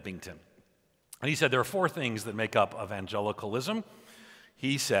David Bebbington. And he said there are four things that make up evangelicalism.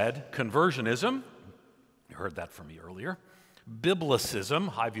 He said conversionism, you heard that from me earlier, biblicism,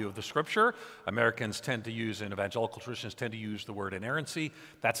 high view of the scripture. Americans tend to use, in evangelical traditions, tend to use the word inerrancy.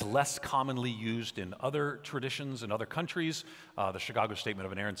 That's less commonly used in other traditions in other countries. The Chicago Statement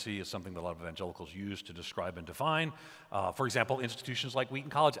of Inerrancy is something that a lot of evangelicals use to describe and define. For example, institutions like Wheaton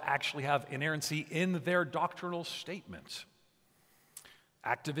College actually have inerrancy in their doctrinal statements.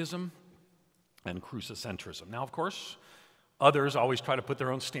 Activism and crucicentrism. Now, of course, others always try to put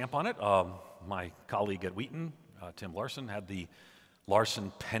their own stamp on it. My colleague at Wheaton, Tim Larson, had the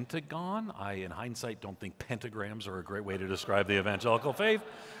Larson Pentagon. I, in hindsight, don't think pentagrams are a great way to describe the evangelical faith,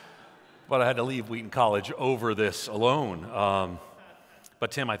 but I had to leave Wheaton College over this alone. But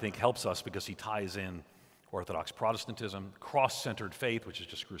Tim, I think, helps us because he ties in Orthodox Protestantism, cross-centered faith, which is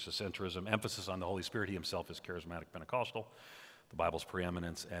just crucicentrism, emphasis on the Holy Spirit. He himself is charismatic Pentecostal, the Bible's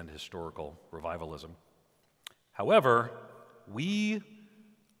preeminence, and historical revivalism. However, we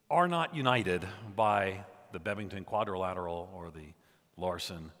are not united by the Bebbington Quadrilateral or the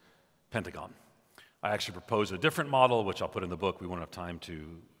Larson Pentagon. I actually propose a different model, which I'll put in the book. We won't have time to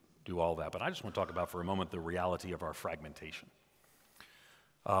do all that, but I just want to talk about for a moment the reality of our fragmentation.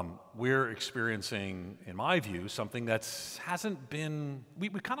 We're experiencing, in my view, something that hasn't been, we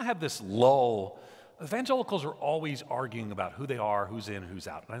kind of have this lull. Evangelicals are always arguing about who they are, who's in, who's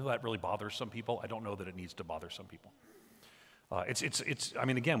out. And I know that really bothers some people. I don't know that it needs to bother some people. I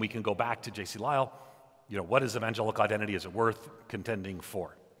mean, again, we can go back to J.C. Lyle. You know, what is evangelical identity? Is it worth contending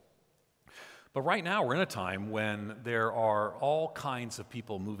for? But right now, we're in a time when there are all kinds of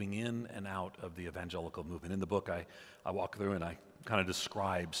people moving in and out of the evangelical movement. In the book, I walk through and I kind of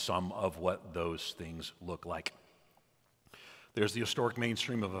describe some of what those things look like. There's the historic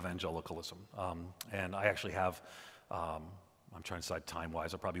mainstream of evangelicalism. And I actually have, I'm trying to decide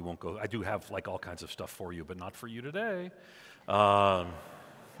time-wise, I probably won't go, I do have like all kinds of stuff for you, but not for you today.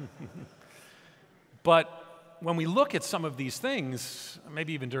 But when we look at some of these things,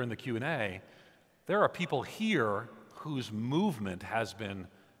 maybe even during the Q&A, there are people here whose movement has been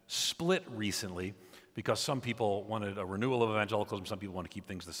split recently because some people wanted a renewal of evangelicalism, some people want to keep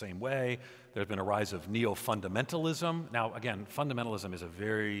things the same way. There's been a rise of neo-fundamentalism. Now, again, fundamentalism is a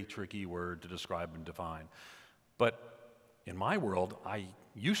very tricky word to describe and define. But in my world, I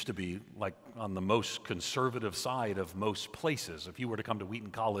used to be like on the most conservative side of most places. If you were to come to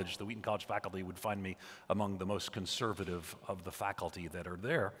Wheaton College, the Wheaton College faculty would find me among the most conservative of the faculty that are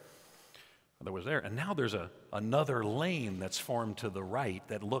there. That was there. And now there's another lane that's formed to the right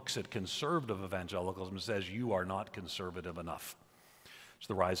that looks at conservative evangelicalism and says, you are not conservative enough. It's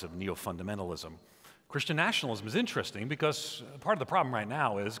the rise of neo-fundamentalism. Christian nationalism is interesting because part of the problem right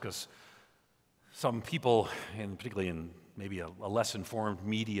now is because some people, and particularly in maybe a less informed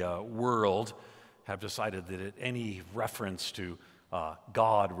media world, have decided that any reference to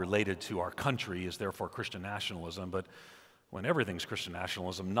God related to our country is therefore Christian nationalism. But when everything's Christian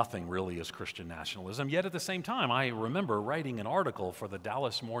nationalism, nothing really is Christian nationalism. Yet at the same time, I remember writing an article for the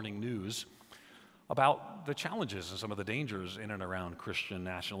Dallas Morning News about the challenges and some of the dangers in and around Christian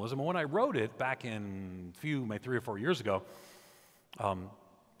nationalism. And when I wrote it back in maybe 3 or 4 years ago,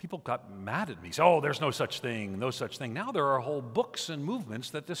 people got mad at me. So, oh, there's no such thing, no such thing. Now there are whole books and movements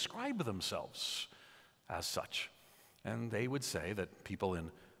that describe themselves as such. And they would say that people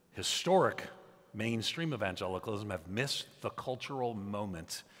in historic mainstream evangelicalism have missed the cultural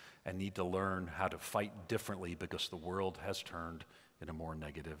moment and need to learn how to fight differently because the world has turned in a more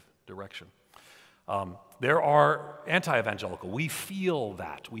negative direction. There are anti-evangelical. We feel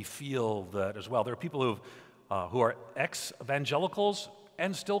that. We feel that as well. There are people who are ex-evangelicals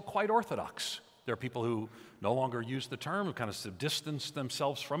and still quite orthodox. There are people who no longer use the term, who kind of distance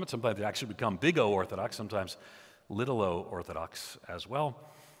themselves from it. Sometimes they actually become big O orthodox, sometimes little o orthodox as well.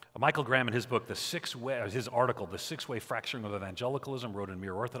 Michael Graham, in his book, his article, The Six-Way Fracturing of Evangelicalism, wrote in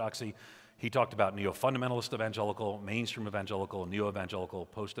Mere Orthodoxy, he talked about neo-fundamentalist evangelical, mainstream evangelical, neo-evangelical,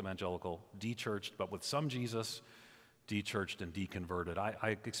 post-evangelical, de-churched, but with some Jesus, de-churched and deconverted.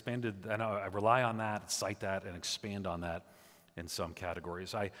 I expanded, and I rely on that, cite that, and expand on that in some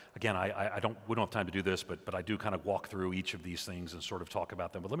categories. We don't have time to do this, but I do kind of walk through each of these things and sort of talk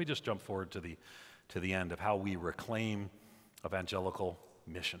about them. But let me just jump forward to the end of how we reclaim evangelical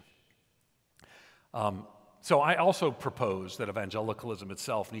mission. So I also propose that evangelicalism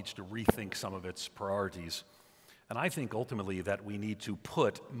itself needs to rethink some of its priorities. And I think ultimately that we need to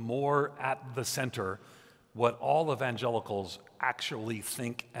put more at the center what all evangelicals actually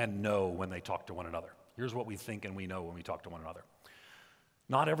think and know when they talk to one another. Here's what we think and we know when we talk to one another.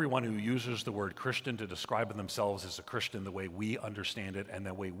 Not everyone who uses the word Christian to describe themselves as a Christian the way we understand it, and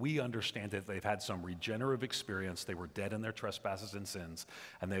the way we understand it, they've had some regenerative experience. They were dead in their trespasses and sins,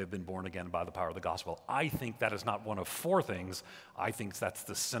 and they have been born again by the power of the gospel. I think that is not one of four things. I think that's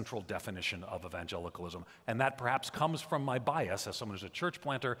the central definition of evangelicalism, and that perhaps comes from my bias as someone who's a church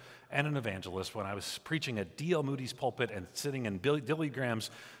planter and an evangelist. When I was preaching at D.L. Moody's pulpit and sitting in Billy Graham's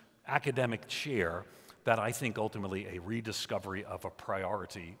academic chair, that I think ultimately a rediscovery of a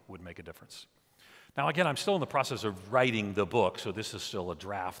priority would make a difference. Now, again, I'm still in the process of writing the book, so this is still a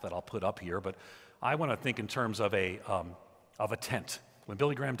draft that I'll put up here, but I want to think in terms of a tent. When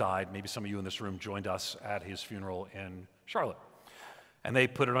Billy Graham died, maybe some of you in this room joined us at his funeral in Charlotte, and they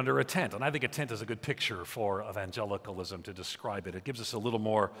put it under a tent, and I think a tent is a good picture for evangelicalism to describe it. It gives us a little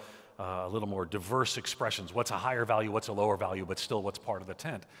more diverse expressions. What's a higher value, what's a lower value, but still what's part of the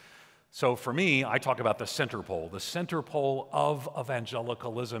tent. So for me, I talk about the center pole. The center pole of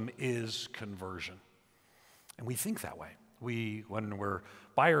evangelicalism is conversion. And we think that way. When we're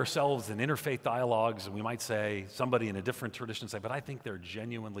by ourselves in interfaith dialogues, and we might say, somebody in a different tradition say, but I think they're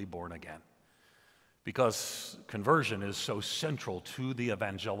genuinely born again. Because conversion is so central to the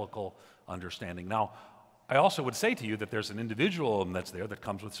evangelical understanding. Now, I also would say to you that there's an individualism that's there that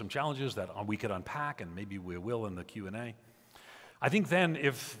comes with some challenges that we could unpack, and maybe we will in the Q&A. I think then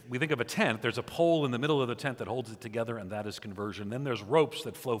if we think of a tent, there's a pole in the middle of the tent that holds it together, and that is conversion. Then there's ropes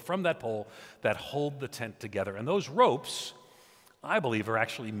that flow from that pole that hold the tent together. And those ropes, I believe, are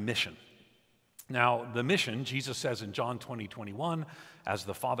actually mission. Now, the mission, Jesus says in John 20:21, as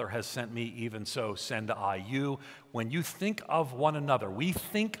the Father has sent me, even so send I you. When you think of one another, we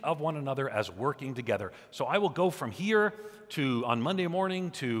think of one another as working together. So I will go from here on Monday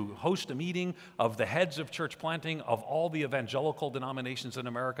morning to host a meeting of the heads of church planting of all the evangelical denominations in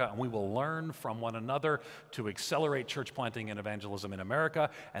America, and we will learn from one another to accelerate church planting and evangelism in America.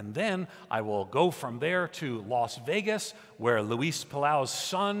 And then I will go from there to Las Vegas, where Luis Palau's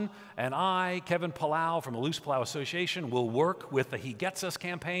son and I, Kevin Palau from the Luis Palau Association, will work with the He Gets Us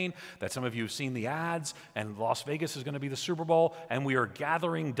campaign that some of you have seen the ads, and Las Vegas is going to be the Super Bowl, and we are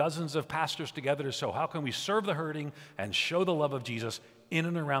gathering dozens of pastors together to show how can we serve the hurting and show the love of Jesus in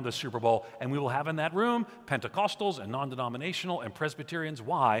and around the Super Bowl. And we will have in that room Pentecostals and non-denominational and Presbyterians.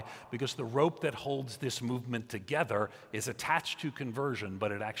 Why? Because the rope that holds this movement together is attached to conversion,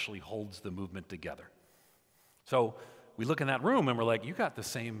 but it actually holds the movement together. So we look in that room and we're like, you got the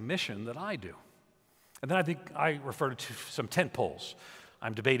same mission that I do. And then I think I refer to some tent poles.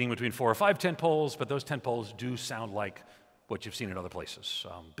 I'm debating between 4 or 5 tent poles, but those tent poles do sound like what you've seen in other places.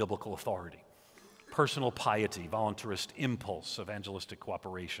 Biblical authority, personal piety, voluntarist impulse, evangelistic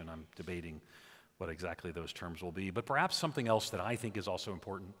cooperation. I'm debating what exactly those terms will be. But perhaps something else that I think is also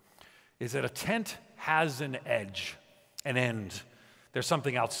important is that a tent has an edge, an end. There's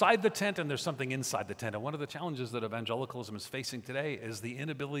something outside the tent and there's something inside the tent. And one of the challenges that evangelicalism is facing today is the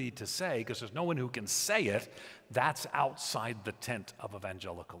inability to say, because there's no one who can say it, that's outside the tent of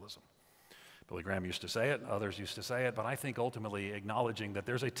evangelicalism. Billy Graham used to say it, others used to say it, but I think ultimately acknowledging that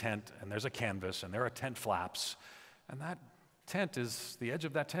there's a tent and there's a canvas and there are tent flaps, and that tent is, the edge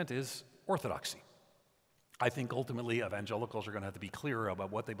of that tent is orthodoxy. I think ultimately evangelicals are going to have to be clearer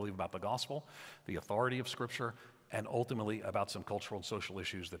about what they believe about the gospel, the authority of Scripture, and ultimately about some cultural and social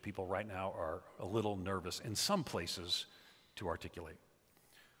issues that people right now are a little nervous in some places to articulate.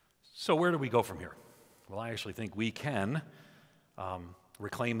 So where do we go from here? Well, I actually think we can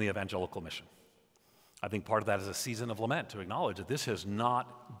reclaim the evangelical mission. I think part of that is a season of lament to acknowledge that this has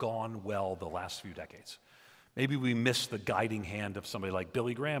not gone well the last few decades. Maybe we missed the guiding hand of somebody like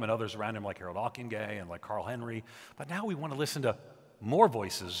Billy Graham and others around him like Harold Ockenga and like Carl Henry, but now we want to listen to more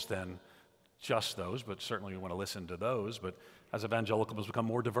voices than just those, but certainly we want to listen to those. But as evangelicals become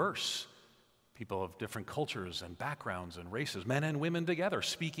more diverse, people of different cultures and backgrounds and races, men and women together,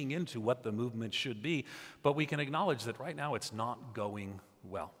 speaking into what the movement should be. But we can acknowledge that right now it's not going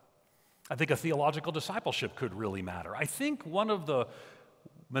well. I think a theological discipleship could really matter. I think one of the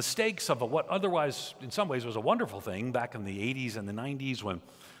mistakes of what otherwise in some ways was a wonderful thing back in the 80s and the 90s when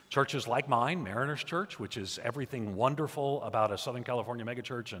churches like mine, Mariners Church, which is everything wonderful about a Southern California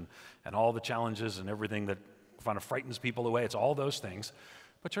megachurch and all the challenges and everything that kind of frightens people away. It's all those things.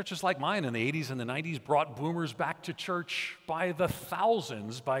 But churches like mine in the 80s and the 90s brought boomers back to church by the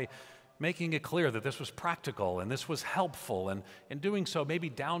thousands by making it clear that this was practical and this was helpful, and in doing so maybe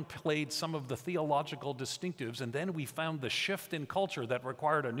downplayed some of the theological distinctives, and then we found the shift in culture that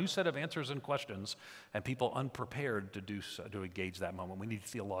required a new set of answers and questions, and people unprepared to do so, to engage that moment. We need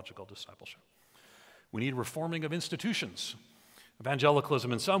theological discipleship. We need reforming of institutions.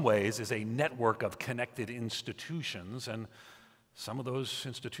 Evangelicalism in some ways is a network of connected institutions, and some of those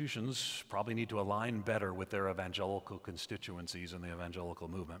institutions probably need to align better with their evangelical constituencies in the evangelical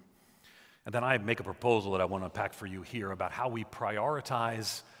movement. And then I make a proposal that I want to unpack for you here about how we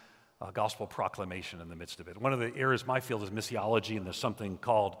prioritize gospel proclamation in the midst of it. One of the areas of my field is missiology, and there's something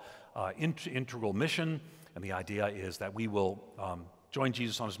called integral mission, and the idea is that we will join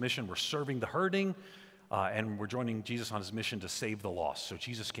Jesus on his mission. We're serving the hurting, and we're joining Jesus on his mission to save the lost. So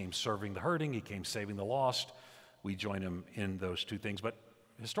Jesus came serving the hurting, he came saving the lost. We join him in those two things. But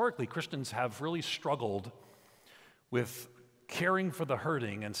historically, Christians have really struggled with caring for the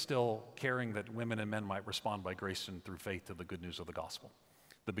hurting and still caring that women and men might respond by grace and through faith to the good news of the gospel.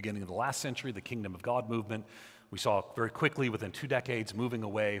 The beginning of the last century, the Kingdom of God movement, we saw very quickly within 2 decades moving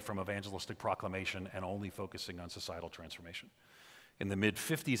away from evangelistic proclamation and only focusing on societal transformation. In the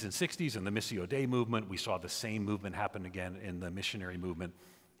mid-50s and 60s, in the Missio Dei movement, we saw the same movement happen again in the missionary movement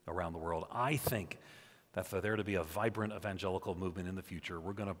around the world. I think that for there to be a vibrant evangelical movement in the future,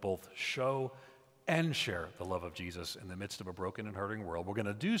 we're going to both show and share the love of Jesus in the midst of a broken and hurting world. We're going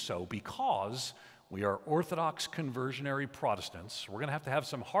to do so because we are Orthodox conversionary Protestants. We're going to have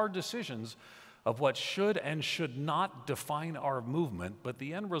some hard decisions of what should and should not define our movement, but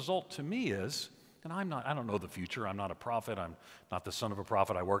the end result to me is, and I don't know the future, I'm not a prophet, I'm not the son of a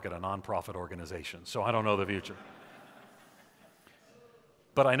prophet, I work at a nonprofit organization, so I don't know the future.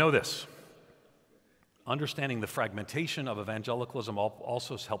 But I know this. Understanding the fragmentation of evangelicalism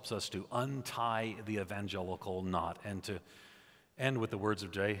also helps us to untie the evangelical knot. And to end with the words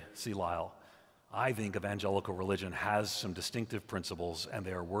of J.C. Lyle, I think evangelical religion has some distinctive principles, and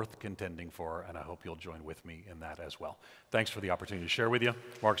they are worth contending for, and I hope you'll join with me in that as well. Thanks for the opportunity to share with you.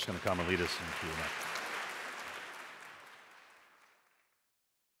 Mark's going to come and lead us in Q&A.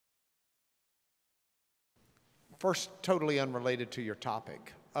 First, totally unrelated to your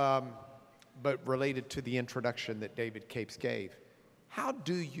topic, but related to the introduction that David Capes gave. How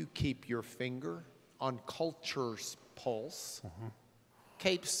do you keep your finger on culture's pulse?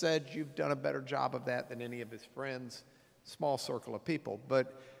 Capes said you've done a better job of that than any of his friends, small circle of people.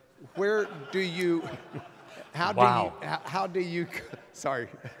 But where do you, how do you, sorry,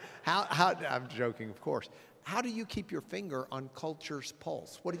 I'm joking, of course. How do you keep your finger on culture's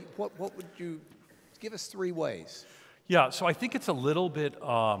pulse? What would you, give us 3 ways. Yeah, so I think it's a little bit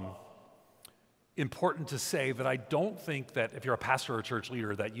important to say that I don't think that if you're a pastor or a church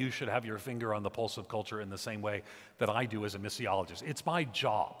leader that you should have your finger on the pulse of culture in the same way that I do as a missiologist. It's my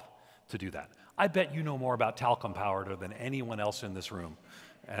job to do that. I bet you know more about talcum powder than anyone else in this room,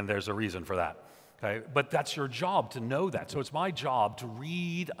 and there's a reason for that. Okay? But that's your job to know that. So it's my job to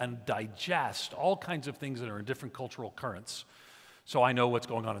read and digest all kinds of things that are in different cultural currents. So I know what's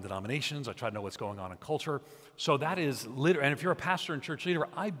going on in denominations. I try to know what's going on in culture. So that is literally, and if you're a pastor and church leader,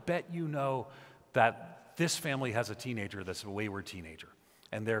 I bet you know that this family has a teenager that's a wayward teenager,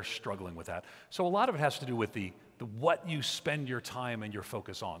 and they're struggling with that. So a lot of it has to do with the what you spend your time and your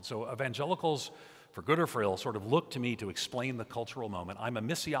focus on. So evangelicals, for good or for ill, sort of look to me to explain the cultural moment. I'm a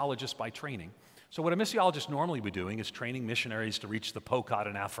missiologist by training. So what a missiologist normally would be doing is training missionaries to reach the Pokot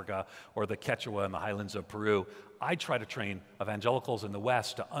in Africa or the Quechua in the highlands of Peru. I try to train evangelicals in the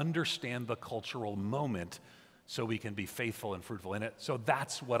West to understand the cultural moment so we can be faithful and fruitful in it. So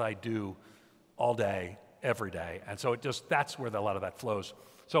that's what I do all day, every day. And so that's where a lot of that flows.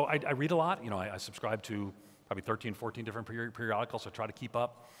 So I read a lot. You know, I subscribe to probably 13, 14 different periodicals. I try to keep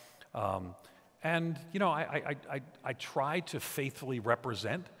up. And, you know, I try to faithfully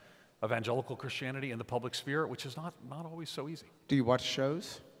represent evangelical Christianity in the public sphere, which is not always so easy. Do you watch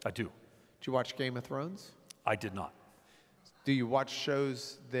shows? I do. Did you watch Game of Thrones? I did not. Do you watch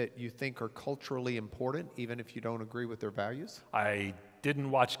shows that you think are culturally important, even if you don't agree with their values? I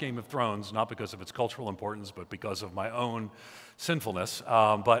didn't watch Game of Thrones, not because of its cultural importance, but because of my own sinfulness.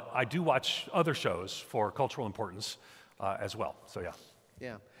 But I do watch other shows for cultural importance as well. So,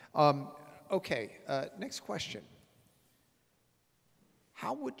 yeah. Yeah. Okay, next question.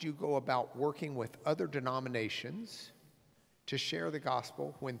 How would you go about working with other denominations to share the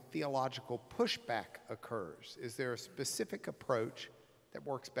gospel when theological pushback occurs? Is there a specific approach that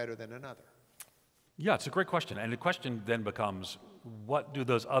works better than another? Yeah, it's a great question. And the question then becomes, what do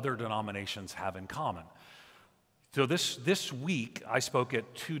those other denominations have in common? So this week, I spoke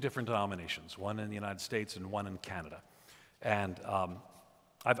at 2 different denominations, one in the United States and one in Canada. And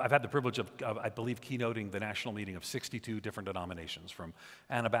I've had the privilege of, I believe, keynoting the national meeting of 62 different denominations, from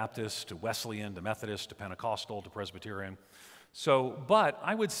Anabaptist to Wesleyan to Methodist to Pentecostal to Presbyterian. So, but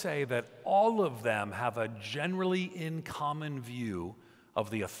I would say that all of them have a generally in common view of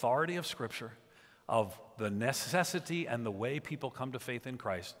the authority of Scripture, of the necessity and the way people come to faith in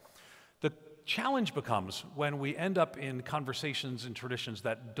Christ. The challenge becomes when we end up in conversations and traditions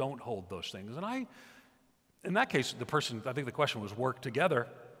that don't hold those things. And in that case, I think the question was work together.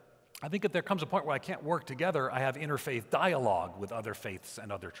 I think if there comes a point where I can't work together, I have interfaith dialogue with other faiths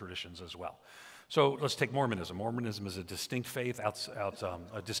and other traditions as well. So let's take Mormonism. Mormonism is a distinct faith,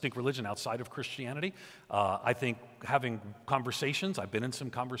 a distinct religion outside of Christianity. I think having conversations, I've been in some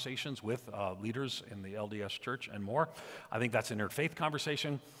conversations with leaders in the LDS Church and more. I think that's an interfaith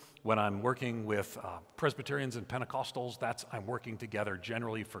conversation. When I'm working with Presbyterians and Pentecostals, I'm working together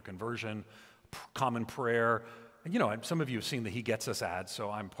generally for conversion, common prayer. And, some of you have seen the He Gets Us ads, so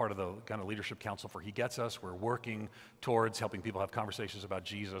I'm part of the kind of leadership council for He Gets Us. We're working towards helping people have conversations about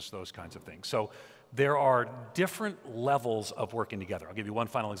Jesus, those kinds of things. So there are different levels of working together. I'll give you one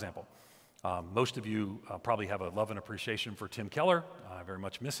final example. Most of you probably have a love and appreciation for Tim Keller. I very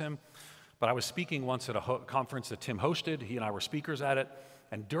much miss him. But I was speaking once at a conference that Tim hosted. He and I were speakers at it.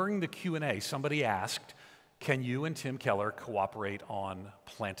 And during the Q&A, somebody asked, can you and Tim Keller cooperate on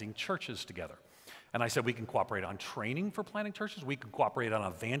planting churches together? And I said, we can cooperate on training for planting churches. We can cooperate on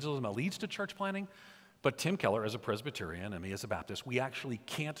evangelism that leads to church planting. But Tim Keller, as a Presbyterian, and me as a Baptist, we actually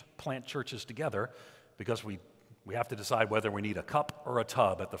can't plant churches together because we have to decide whether we need a cup or a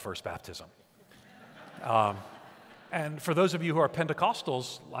tub at the first baptism. And for those of you who are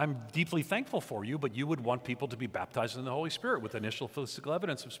Pentecostals, I'm deeply thankful for you, but you would want people to be baptized in the Holy Spirit with initial physical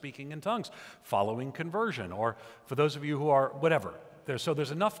evidence of speaking in tongues following conversion. Or for those of you who are whatever. So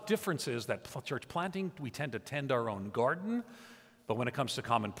there's enough differences that church planting, we tend to tend our own garden, but when it comes to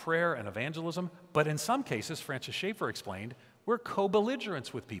common prayer and evangelism, but in some cases, Francis Schaeffer explained, we're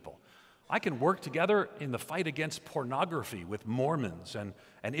co-belligerents with people. I can work together in the fight against pornography with Mormons and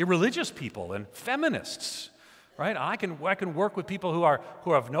irreligious people and feminists, right? I can work with people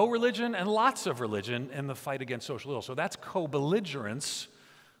who have no religion and lots of religion in the fight against social evil. So that's co-belligerence,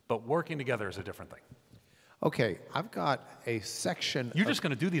 but working together is a different thing. Okay, I've got a section. You're just going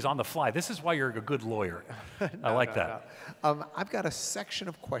to do these on the fly. This is why you're a good lawyer. I like that. No. I've got a section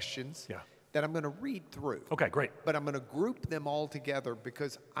of questions that I'm going to read through. Okay, great. But I'm going to group them all together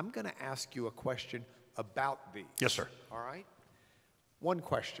because I'm going to ask you a question about these. Yes, sir. All right? One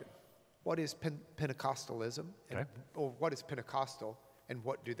question. What is Pentecostalism? Okay. Or what is Pentecostal and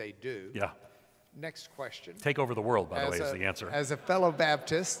what do they do? Yeah. Next question. Take over the world, by the way, is the answer. As a fellow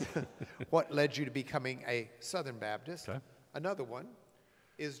Baptist, what led you to becoming a Southern Baptist? Okay. Another one,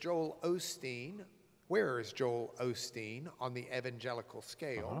 where is Joel Osteen on the evangelical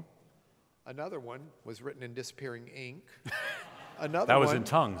scale? Uh-huh. Another one was written in disappearing ink. That was in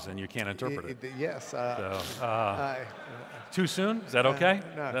tongues, and you can't interpret it. Yes. Too soon? Is that okay?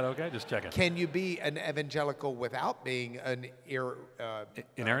 No. Is that okay? Just checking. Can you be an evangelical without being an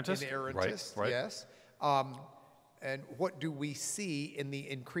inerrantist? Inerrantist, right. Yes. And what do we see in the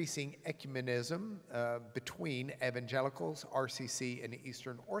increasing ecumenism between evangelicals, RCC, and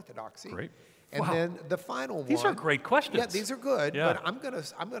Eastern Orthodoxy? Great. And then the final one. These are great questions. Yeah, these are good, Yeah. but I'm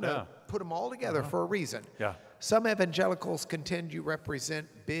gonna put them all together for a reason. Yeah. Some evangelicals contend you represent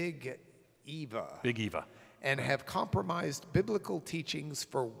Big Eva. Big Eva. And have compromised biblical teachings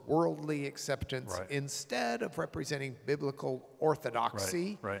for worldly acceptance instead of representing biblical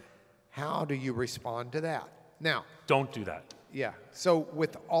orthodoxy. Right. How do you respond to that? Now, don't do that. Yeah. So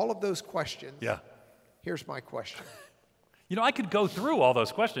with all of those questions, here's my question. I could go through all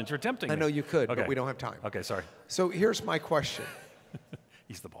those questions. You're tempting me. I know you could, but we don't have time. Okay, sorry. So here's my question.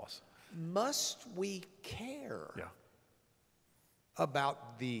 He's the boss. Must we care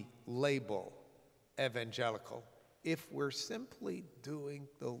about the label evangelical if we're simply doing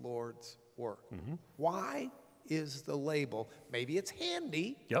the Lord's work? Mm-hmm. Why is the label? Maybe it's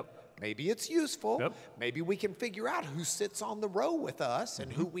handy. Yep. Maybe it's useful. Yep. Maybe we can figure out who sits on the row with us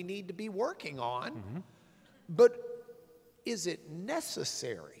and who we need to be working on. Mm-hmm. But is it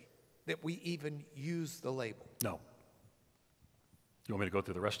necessary that we even use the label? No. You want me to go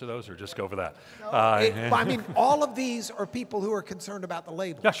through the rest of those or just go over that? No, I mean, all of these are people who are concerned about the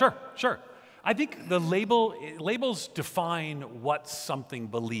label. Yeah, sure. I think the labels define what something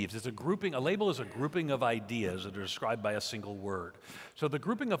believes. It's a label is a grouping of ideas that are described by a single word. So the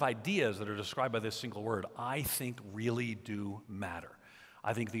grouping of ideas that are described by this single word, I think, really do matter.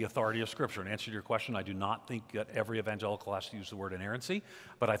 I think the authority of Scripture. In answer to your question, I do not think that every evangelical has to use the word inerrancy,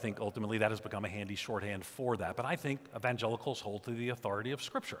 but I think ultimately that has become a handy shorthand for that. But I think evangelicals hold to the authority of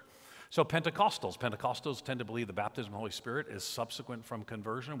Scripture. So Pentecostals tend to believe the baptism of the Holy Spirit is subsequent from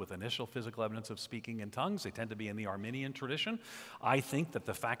conversion with initial physical evidence of speaking in tongues. They tend to be in the Arminian tradition. I think that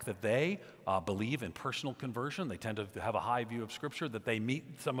the fact that they believe in personal conversion, they tend to have a high view of Scripture, that they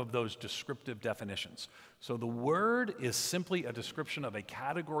meet some of those descriptive definitions. So the word is simply a description of a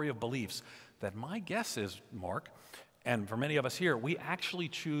category of beliefs that my guess is, Mark, and for many of us here, we actually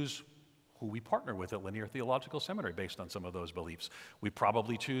choose who we partner with at Linear Theological Seminary based on some of those beliefs. We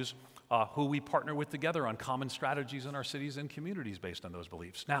probably choose who we partner with together on common strategies in our cities and communities based on those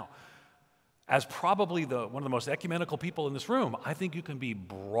beliefs. Now, as probably one of the most ecumenical people in this room, I think you can be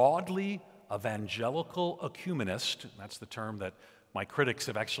broadly evangelical ecumenist. That's the term that my critics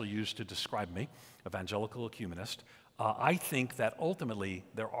have actually used to describe me, evangelical ecumenist. I think that ultimately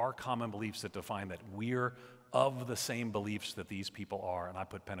there are common beliefs that define that we're of the same beliefs that these people are, and I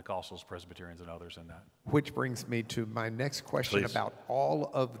put Pentecostals, Presbyterians, and others in that. Which brings me to my next question Please. about all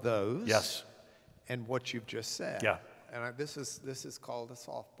of those. Yes. And what you've just said. Yeah. And this is called a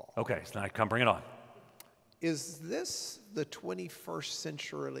softball. Okay, so now bring it on. Is this the 21st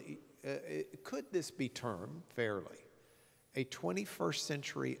century, could this be termed fairly a 21st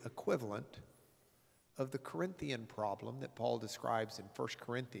century equivalent of the Corinthian problem that Paul describes in 1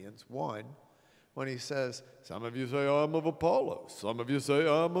 Corinthians 1, when he says, some of you say I'm of Apollos, some of you say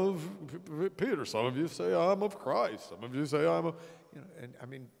I'm of Peter, some of you say I'm of Christ, some of you say I'm of, and I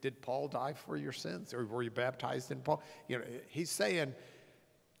mean, did Paul die for your sins, or were you baptized in Paul? He's saying,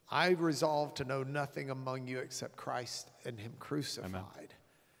 I resolve to know nothing among you except Christ and him crucified. Amen.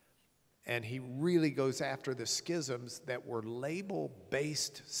 And he really goes after the schisms that were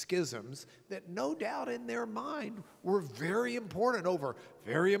label-based schisms that no doubt in their mind were very important over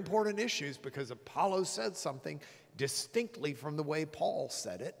very important issues, because Apollo said something distinctly from the way Paul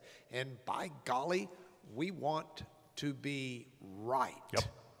said it. And by golly, we want to be right. Yep.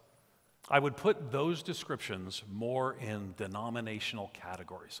 I would put those descriptions more in denominational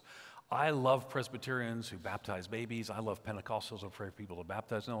categories. I love Presbyterians who baptize babies. I love Pentecostals who pray for people to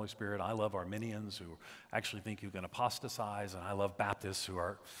baptize in the Holy Spirit. I love Arminians who actually think you can apostatize. And I love Baptists who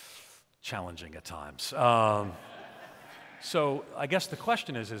are challenging at times. So I guess the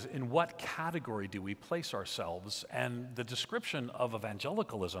question is in what category do we place ourselves? And the description of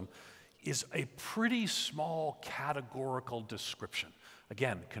evangelicalism is a pretty small categorical description.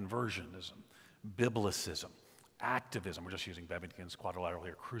 Again, conversionism, biblicism, activism, we're just using Bebbington's quadrilateral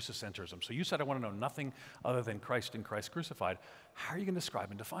here, crucicentrism. So you said I want to know nothing other than Christ and Christ crucified. How are you going to describe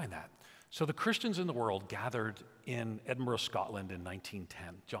and define that? So the Christians in the world gathered in Edinburgh, Scotland in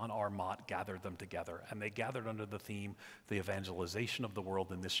 1910. John R. Mott gathered them together, and they gathered under the theme, the evangelization of the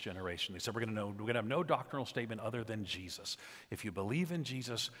world in this generation. They said, we're going to have no doctrinal statement other than Jesus. If you believe in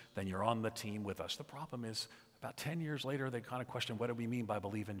Jesus, then you're on the team with us. The problem is, about 10 years later, they kind of questioned, what do we mean by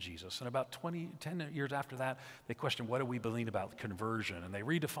believe in Jesus? And about 10 years after that, they questioned, what do we believe about conversion? And they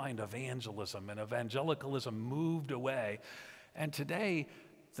redefined evangelism, and evangelicalism moved away. And today,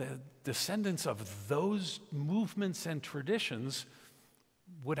 the descendants of those movements and traditions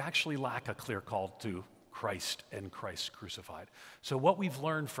would actually lack a clear call to Christ and Christ crucified. So what we've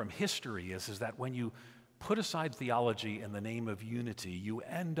learned from history is that when you put aside theology in the name of unity, you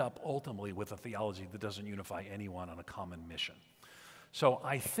end up ultimately with a theology that doesn't unify anyone on a common mission. So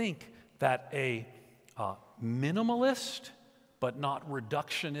I think that a minimalist but not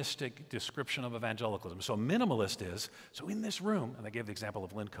reductionistic description of evangelicalism. So minimalist is, so in this room, and I gave the example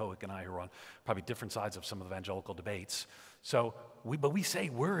of Lynn Cohick and I who are on probably different sides of some of the evangelical debates. So we say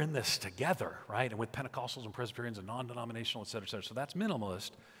we're in this together, right? And with Pentecostals and Presbyterians and non-denominational, et cetera, et cetera. So that's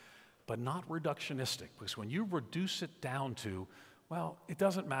minimalist, but not reductionistic, because when you reduce it down to, well, it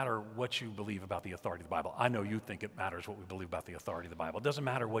doesn't matter what you believe about the authority of the Bible. I know you think it matters what we believe about the authority of the Bible. It doesn't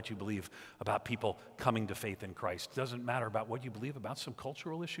matter what you believe about people coming to faith in Christ. It doesn't matter about what you believe about some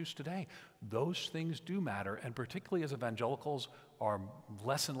cultural issues today. Those things do matter, and particularly as evangelicals are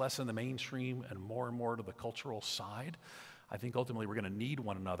less and less in the mainstream and more to the cultural side, I think ultimately we're going to need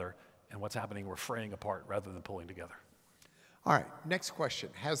one another, and what's happening, we're fraying apart rather than pulling together. All right, next question.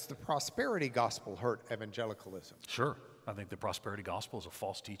 Has the prosperity gospel hurt evangelicalism? Sure. I think the prosperity gospel is a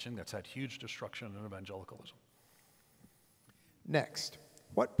false teaching that's had huge destruction in evangelicalism. Next,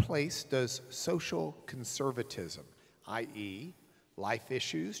 what place does social conservatism, i.e., life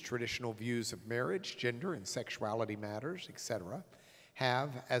issues, traditional views of marriage, gender and sexuality matters, etc.,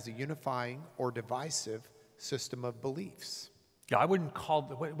 have as a unifying or divisive system of beliefs? Yeah, I wouldn't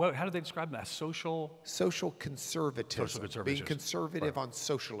call, how do they describe that? Social conservatism. Social conservatism. Being conservative Right. on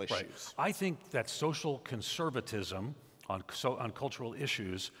social issues. Right. I think that social conservatism on cultural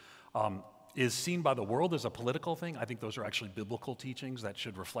issues is seen by the world as a political thing. I think those are actually biblical teachings that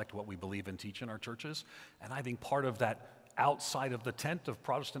should reflect what we believe and teach in our churches. And I think part of that outside of the tent of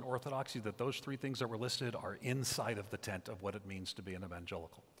Protestant orthodoxy, that those three things that were listed are inside of the tent of what it means to be an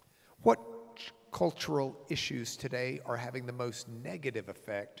evangelical. What cultural issues today are having the most negative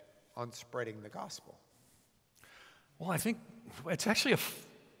effect on spreading the gospel? Well, I think it's actually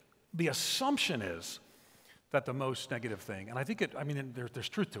the assumption is that the most negative thing, and I think there's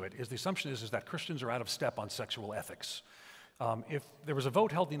truth to it, is the assumption is that Christians are out of step on sexual ethics. If there was a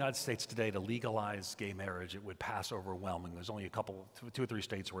vote held in the United States today to legalize gay marriage, it would pass overwhelmingly. There's only two or three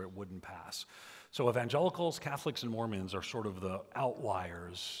states where it wouldn't pass. So evangelicals, Catholics, and Mormons are sort of the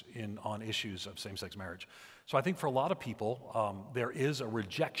outliers on issues of same-sex marriage. So I think for a lot of people, there is a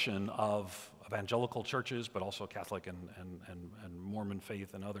rejection of evangelical churches, but also Catholic and Mormon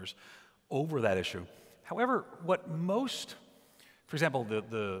faith and others over that issue. However, for example, I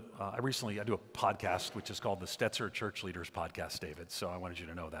do a podcast which is called the Stetzer Church Leaders Podcast, David. So I wanted you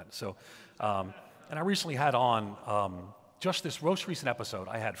to know that. So, and I recently had on just this most recent episode.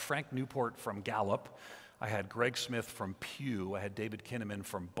 I had Frank Newport from Gallup, I had Greg Smith from Pew, I had David Kinnaman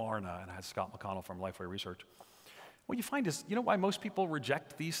from Barna, and I had Scott McConnell from Lifeway Research. What you find is, you know why most people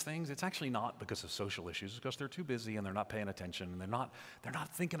reject these things? It's actually not because of social issues. It's because they're too busy and they're not paying attention, and they're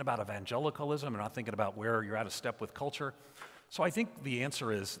not thinking about evangelicalism. They're not thinking about where you're out of step with culture. So I think the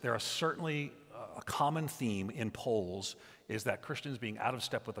answer is there are certainly a common theme in polls is that Christians being out of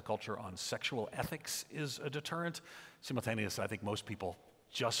step with the culture on sexual ethics is a deterrent. Simultaneously, I think most people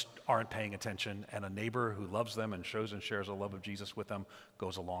just aren't paying attention, and a neighbor who loves them and shows and shares the love of Jesus with them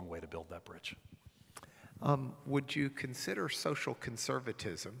goes a long way to build that bridge. Would you consider social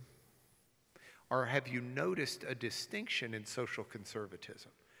conservatism, or have you noticed a distinction in social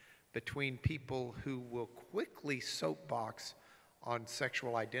conservatism between people who will quickly soapbox on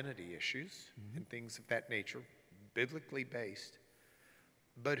sexual identity issues and things of that nature, biblically based,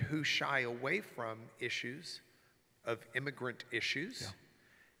 but who shy away from issues of immigrant issues,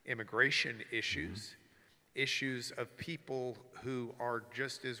 immigration issues, issues of people who are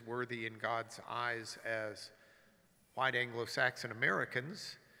just as worthy in God's eyes as white Anglo-Saxon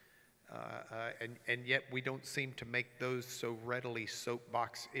Americans, and yet we don't seem to make those so readily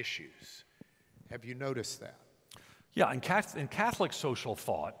soapbox issues. Have you noticed that? Yeah, in Catholic social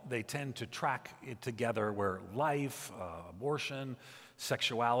thought, they tend to track it together where life, abortion,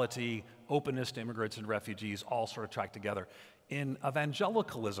 sexuality, openness to immigrants and refugees all sort of track together. In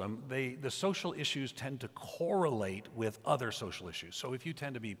evangelicalism, the social issues tend to correlate with other social issues. So if you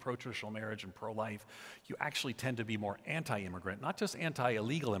tend to be pro-traditional marriage and pro-life, you actually tend to be more anti-immigrant, not just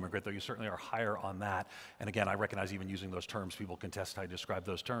anti-illegal immigrant, though you certainly are higher on that. And again, I recognize even using those terms, people contest how you describe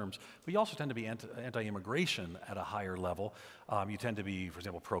those terms. But you also tend to be anti-immigration at a higher level. You tend to be, for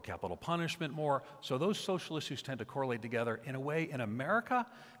example, pro-capital punishment more. So those social issues tend to correlate together in a way in America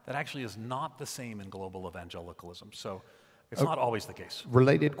that actually is not the same in global evangelicalism. So it's not always the case.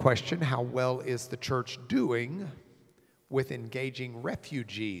 Related question, how well is the church doing with engaging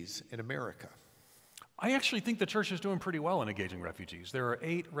refugees in America? I actually think the church is doing pretty well in engaging refugees. There are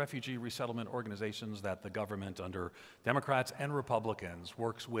 8 refugee resettlement organizations that the government under Democrats and Republicans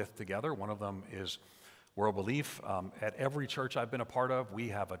works with together. One of them is World Relief. At every church I've been a part of, we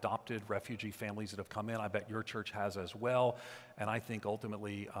have adopted refugee families that have come in. I bet your church has as well. And I think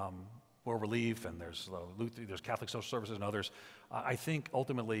ultimately, World Relief, and there's Catholic Social Services and others. I think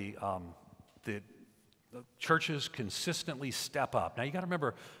ultimately the churches consistently step up. Now you got to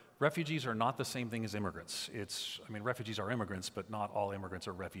remember, refugees are not the same thing as immigrants. Refugees are immigrants, but not all immigrants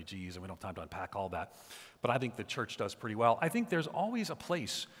are refugees, and we don't have time to unpack all that. But I think the church does pretty well. I think there's always a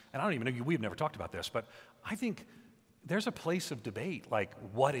place, and I don't even know, we've never talked about this, but I think there's a place of debate, like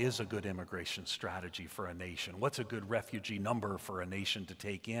what is a good immigration strategy for a nation? What's a good refugee number for a nation to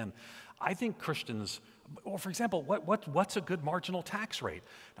take in? I think Christians, or for example, what's a good marginal tax rate?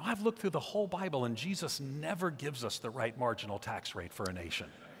 Now I've looked through the whole Bible, and Jesus never gives us the right marginal tax rate for a nation.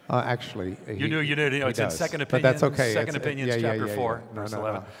 Actually, you know, it's in Second Opinions, but that's okay. Second Opinions, chapter 4, verse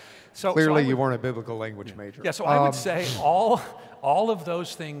 11. So clearly, you weren't a biblical language major. Yeah, so I would say all of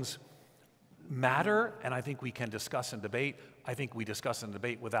those things matter, and I think we can discuss and debate. I think we discuss and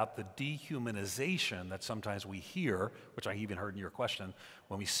debate without the dehumanization that sometimes we hear, which I even heard in your question,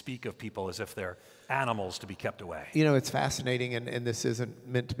 when we speak of people as if they're animals to be kept away. You know, it's fascinating, and this isn't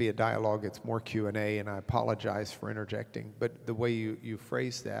meant to be a dialogue, it's more Q&A, and I apologize for interjecting, but the way you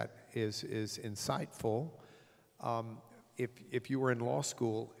phrase that is insightful. if you were in law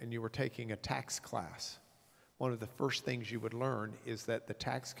school and you were taking a tax class, one of the first things you would learn is that the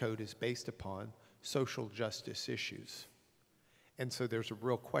tax code is based upon social justice issues. And so there's a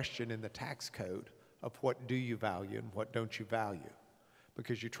real question in the tax code of what do you value and what don't you value.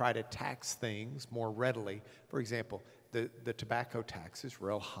 Because you try to tax things more readily. For example, the tobacco tax is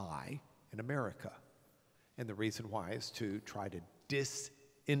real high in America. And the reason why is to try to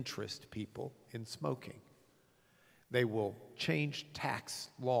disinterest people in smoking. They will change tax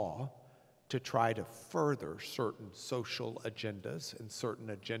law to try to further certain social agendas and certain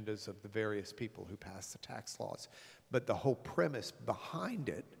agendas of the various people who pass the tax laws. But the whole premise behind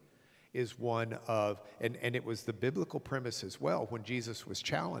it is one of, and it was the biblical premise as well when Jesus was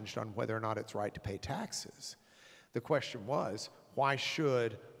challenged on whether or not it's right to pay taxes. The question was, why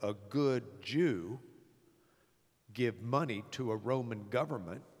should a good Jew give money to a Roman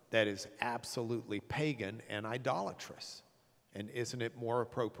government that is absolutely pagan and idolatrous? And isn't it more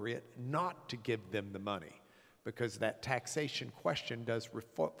appropriate not to give them the money? Because that taxation question does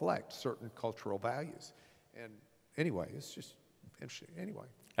reflect certain cultural values. And anyway, it's just interesting. Anyway.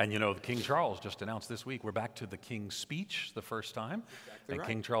 And you know, King Charles just announced this week, we're back to the King's Speech the first time. Exactly and right.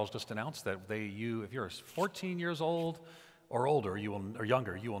 King Charles just announced that if you're 14 years old or older, or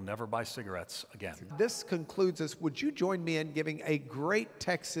younger, you will never buy cigarettes again. This concludes us. Would you join me in giving a great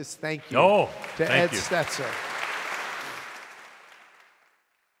Texas thank you to Ed you. Stetzer?